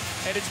tonight,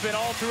 and it's been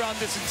all throughout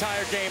this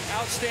entire game.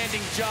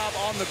 Outstanding job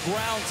on the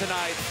ground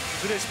tonight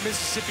for this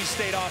Mississippi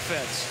State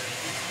offense.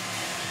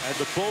 And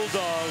the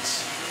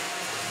Bulldogs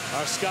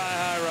are sky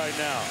high right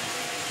now.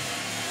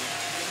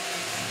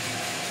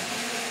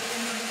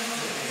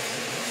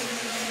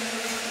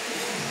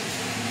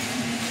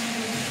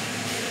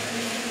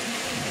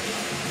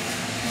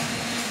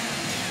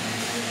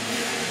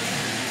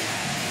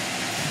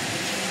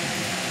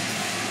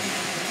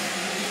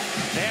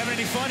 They having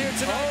any fun here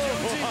tonight,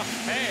 Jonesy?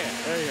 Man.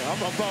 Hey,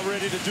 I'm about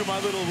ready to do my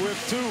little whip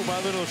too, my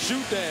little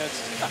shoot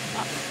dance.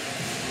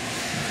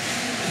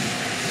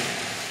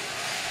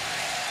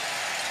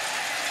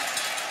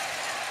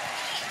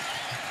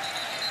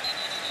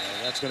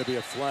 And that's going to be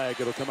a flag.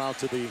 It'll come out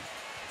to the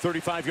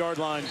 35-yard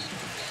line.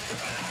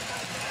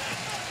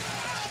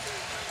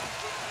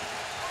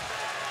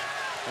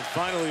 And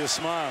finally a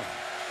smile.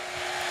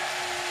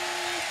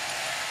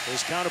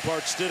 His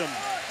counterpart Stidham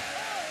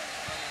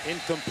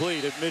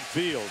incomplete at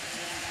midfield.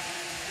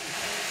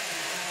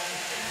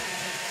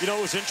 You know,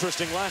 it was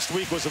interesting. Last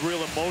week was a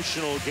real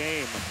emotional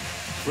game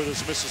for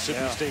this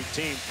Mississippi State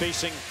team,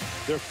 facing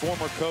their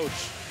former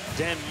coach,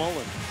 Dan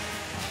Mullen.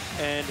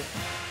 And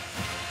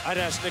I'd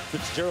ask Nick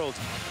Fitzgerald,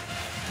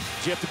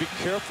 do you have to be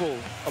careful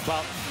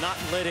about not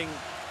letting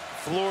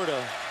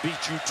Florida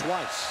beat you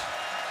twice?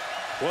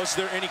 Was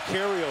there any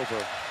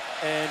carryover?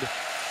 And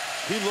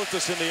he looked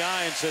us in the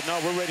eye and said,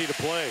 no, we're ready to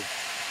play.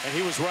 And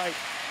he was right.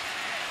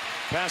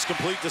 Pass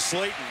complete to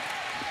Slayton.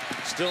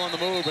 Still on the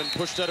move and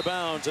pushed out of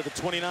bounds at the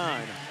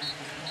 29.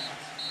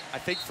 I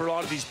think for a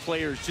lot of these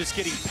players, just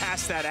getting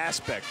past that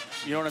aspect,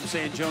 you know what I'm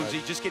saying,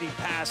 Jonesy? Just getting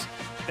past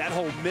that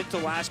whole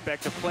mental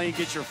aspect of playing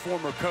against your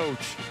former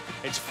coach.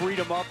 It's freed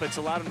them up. It's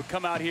allowed them to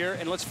come out here.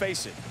 And let's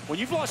face it, when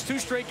you've lost 2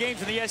 straight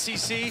games in the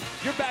SEC,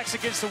 your back's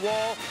against the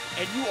wall,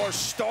 and you are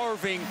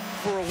starving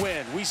for a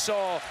win. We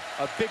saw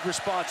a big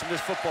response from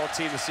this football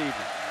team this evening.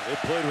 They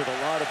played with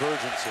a lot of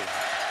urgency.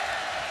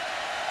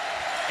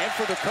 And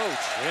for the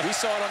coach. Yeah. We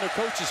saw it on the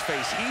coach's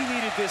face. He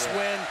needed this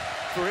win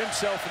for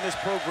himself and this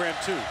program,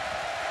 too.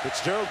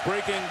 Fitzgerald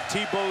breaking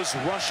Tebow's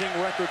rushing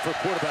record for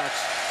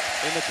quarterbacks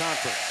in the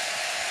conference.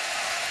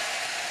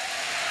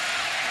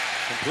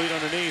 Complete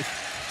underneath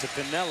to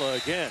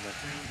Canella again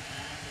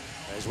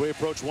as we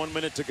approach 1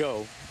 minute to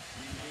go.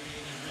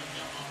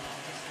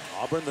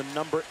 Auburn, the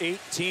number 8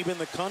 team in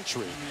the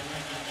country.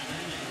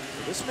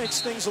 So this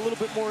makes things a little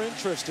bit more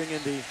interesting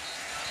in the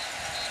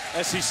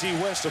SEC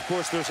West. Of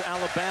course, there's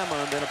Alabama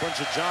and then a bunch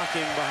of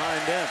jockeying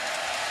behind them.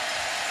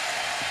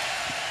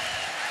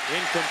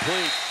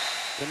 Incomplete.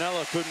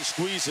 Canella couldn't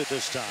squeeze it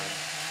this time.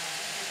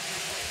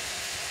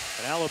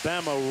 And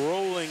Alabama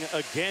rolling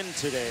again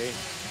today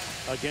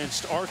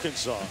against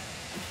Arkansas.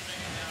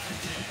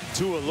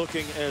 Tua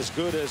looking as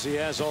good as he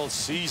has all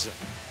season.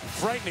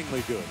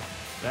 Frighteningly good.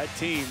 That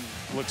team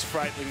looks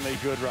frighteningly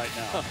good right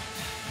now.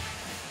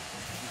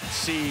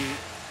 See,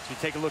 if you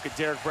take a look at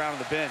Derek Brown on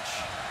the bench,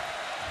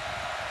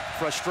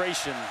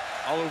 frustration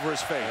all over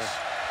his face.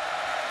 Yeah.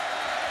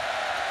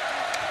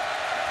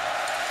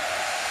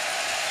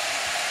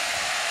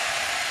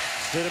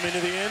 Stidham into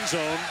the end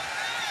zone.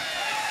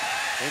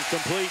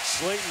 Incomplete.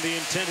 Slayton, the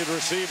intended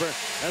receiver.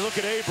 And look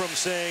at Abrams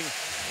saying,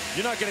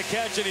 you're not going to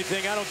catch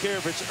anything. I don't care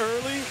if it's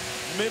early,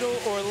 middle,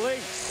 or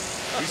late.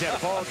 He's at a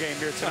ball game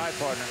here tonight,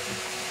 partner.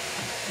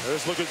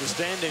 Let's look at the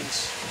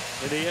standings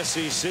in the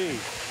SEC.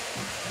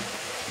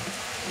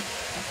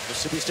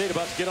 Mississippi State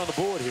about to get on the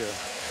board here.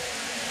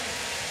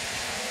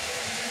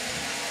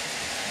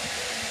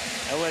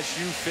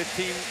 LSU,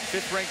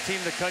 5th-ranked team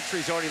in the country,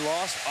 has already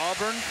lost.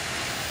 Auburn,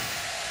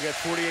 we got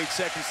 48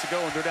 seconds to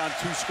go, and they're down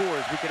 2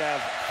 scores. We could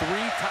have 3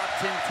 top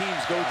 10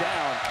 teams go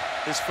down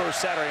this first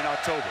Saturday in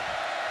October.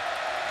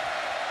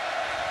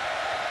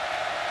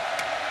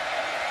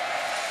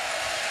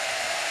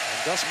 And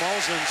Gus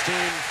Malzahn's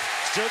team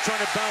still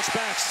trying to bounce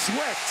back.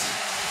 Sweat.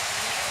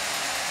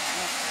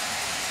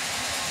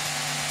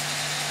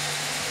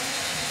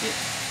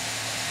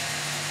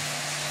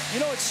 You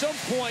know, at some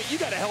point, you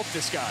got to help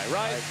this guy,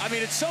 right? I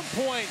mean, at some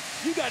point,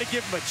 you got to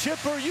give him a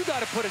chipper. You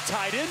got to put a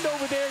tight end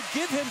over there.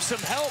 Give him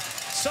some help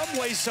some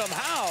way,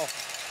 somehow.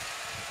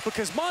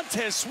 Because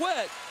Montez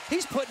Sweat,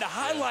 he's putting a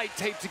highlight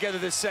tape together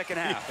this second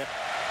half.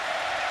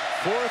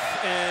 Yeah.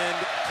 4th and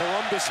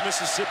Columbus,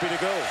 Mississippi to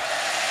go.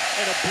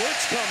 And a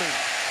blitz coming.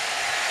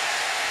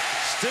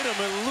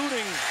 Stidham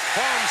eluding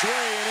harm's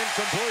way and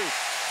incomplete.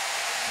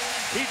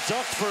 He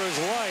ducked for his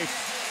life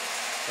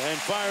and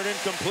fired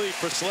incomplete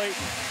for Slayton.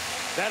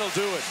 That'll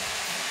do it.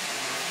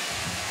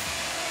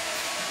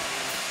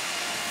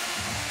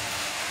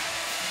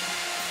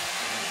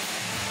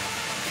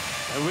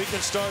 And we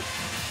can start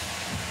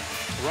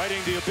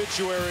writing the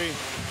obituary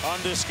on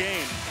this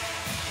game.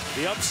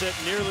 The upset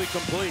nearly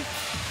complete.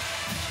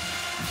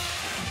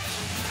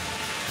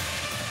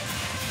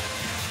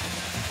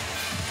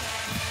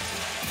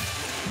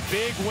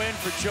 Big win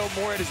for Joe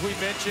Moorhead, as we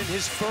mentioned,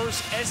 his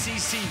first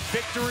SEC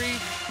victory.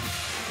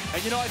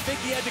 And, you know, I think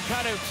he had to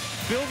kind of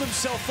build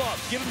himself up,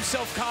 give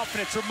himself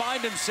confidence,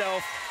 remind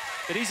himself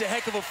that he's a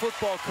heck of a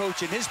football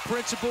coach, and his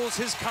principles,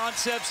 his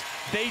concepts,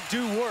 they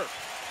do work.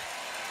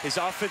 His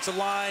offensive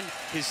line,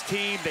 his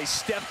team, they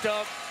stepped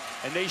up,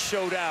 and they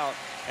showed out.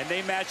 And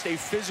they matched a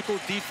physical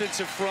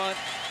defensive front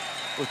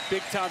with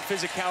big-time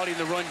physicality in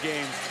the run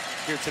game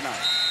here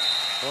tonight.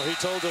 Well, he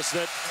told us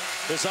that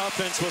this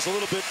offense was a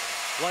little bit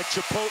like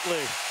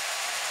Chipotle.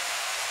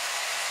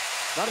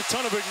 Not a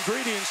ton of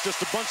ingredients,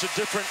 just a bunch of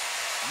different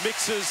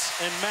mixes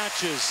and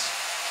matches.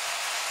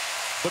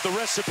 But the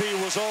recipe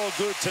was all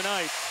good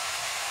tonight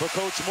for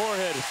Coach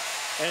Moorhead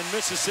and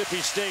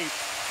Mississippi State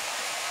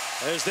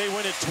as they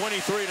win it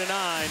 23-9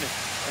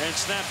 and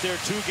snap their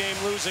 2-game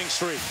losing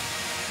streak.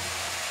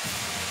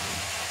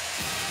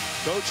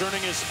 Coach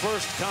earning his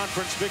first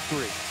conference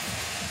victory.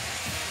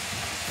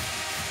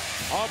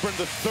 Auburn,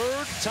 the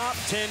 3rd top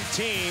 10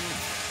 team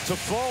to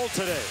fall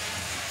today.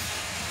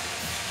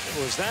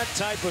 It was that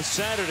type of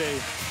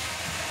Saturday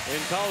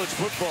in college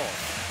football.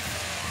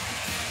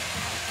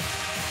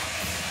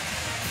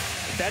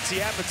 That's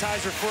the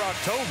appetizer for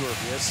October.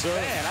 Yes, sir.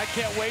 Man, I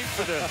can't wait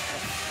for the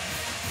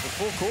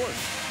full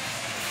course.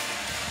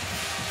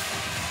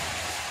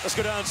 Let's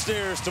go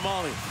downstairs to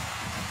Molly.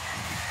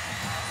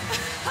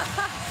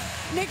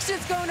 Nick's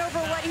just going over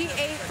what he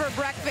ate for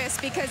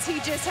breakfast because he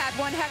just had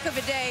one heck of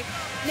a day.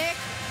 Nick,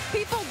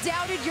 people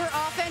doubted your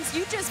offense.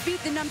 You just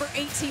beat the number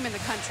 8 team in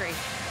the country.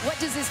 What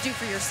does this do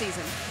for your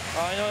season?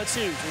 You know, it's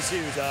huge. It's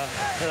huge.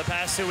 For the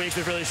past 2 weeks,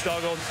 we've really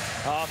struggled.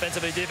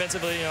 Offensively,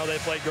 defensively, you know, they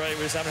played great.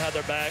 We just haven't had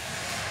their back.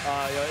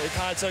 You know, it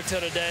kind of took to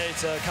today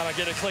to kind of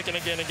get it clicking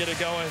again and get it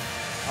going.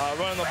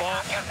 running the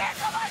ball.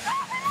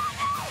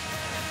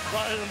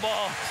 Running the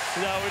ball,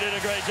 we did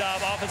a great job.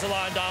 Offensive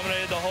line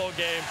dominated the whole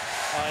game.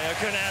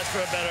 Couldn't ask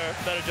for a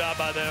better job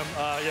by them.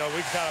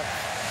 We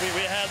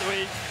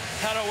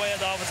had our way at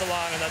the offensive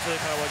line, and that's really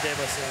kind of what gave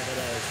us that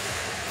edge.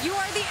 You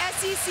are the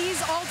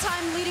SEC's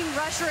all-time leading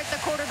rusher at the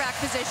quarterback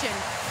position.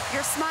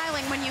 You're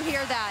smiling when you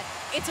hear that.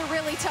 It's a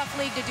really tough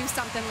league to do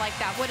something like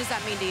that. What does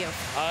that mean to you?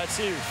 It's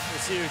huge.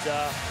 It's huge.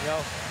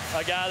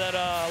 A guy that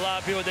a lot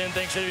of people didn't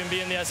think should even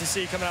be in the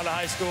SEC coming out of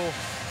high school.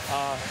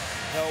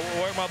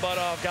 Worked my butt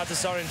off, got the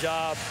starting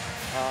job.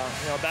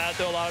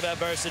 Battled through a lot of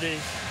adversity.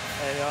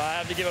 And I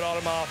have to give it all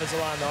to my offensive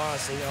line,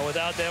 honestly.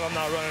 Without them, I'm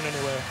not running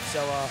anywhere.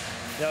 So,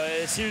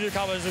 it's a huge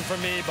accomplishment for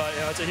me, but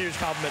it's a huge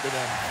compliment to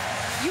them.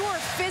 You are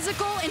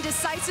physical and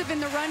decisive in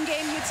the run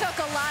game. You took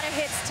a lot of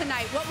hits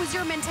tonight. What was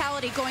your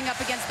mentality going up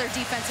against their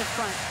defensive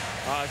front?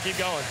 Keep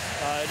going.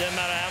 It didn't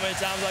matter how many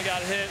times I got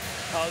hit.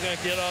 I was going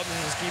to get up and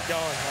just keep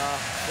going.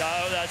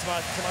 I owe that to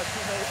my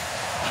teammates.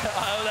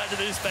 I owe that to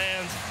these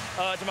fans,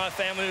 to my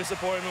family who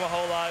supported me my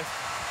whole life.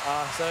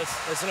 So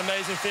it's an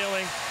amazing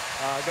feeling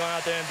going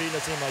out there and beating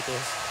a team like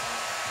this.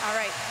 All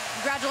right.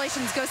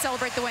 Congratulations. Go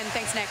celebrate the win.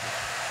 Thanks, Nick.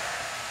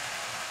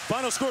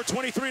 Final score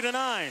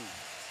 23-9.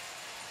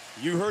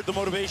 You heard the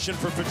motivation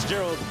for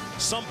Fitzgerald.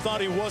 Some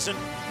thought he wasn't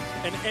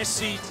an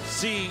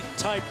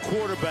SEC-type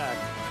quarterback.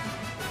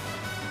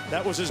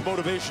 That was his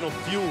motivational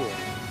fuel.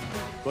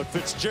 But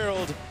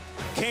Fitzgerald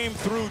came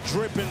through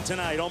dripping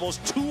tonight.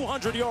 Almost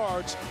 200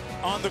 yards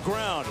on the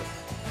ground,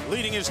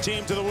 leading his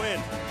team to the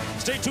win.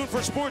 Stay tuned for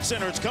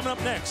SportsCenter. It's coming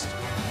up next.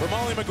 For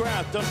Molly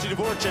McGrath, Dusty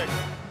Dvorak,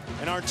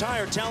 and our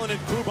entire talented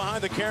crew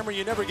behind the camera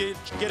you never get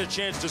a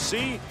chance to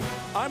see.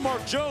 I'm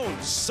Mark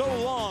Jones. So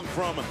long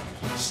from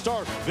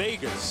Stark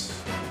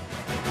Vegas.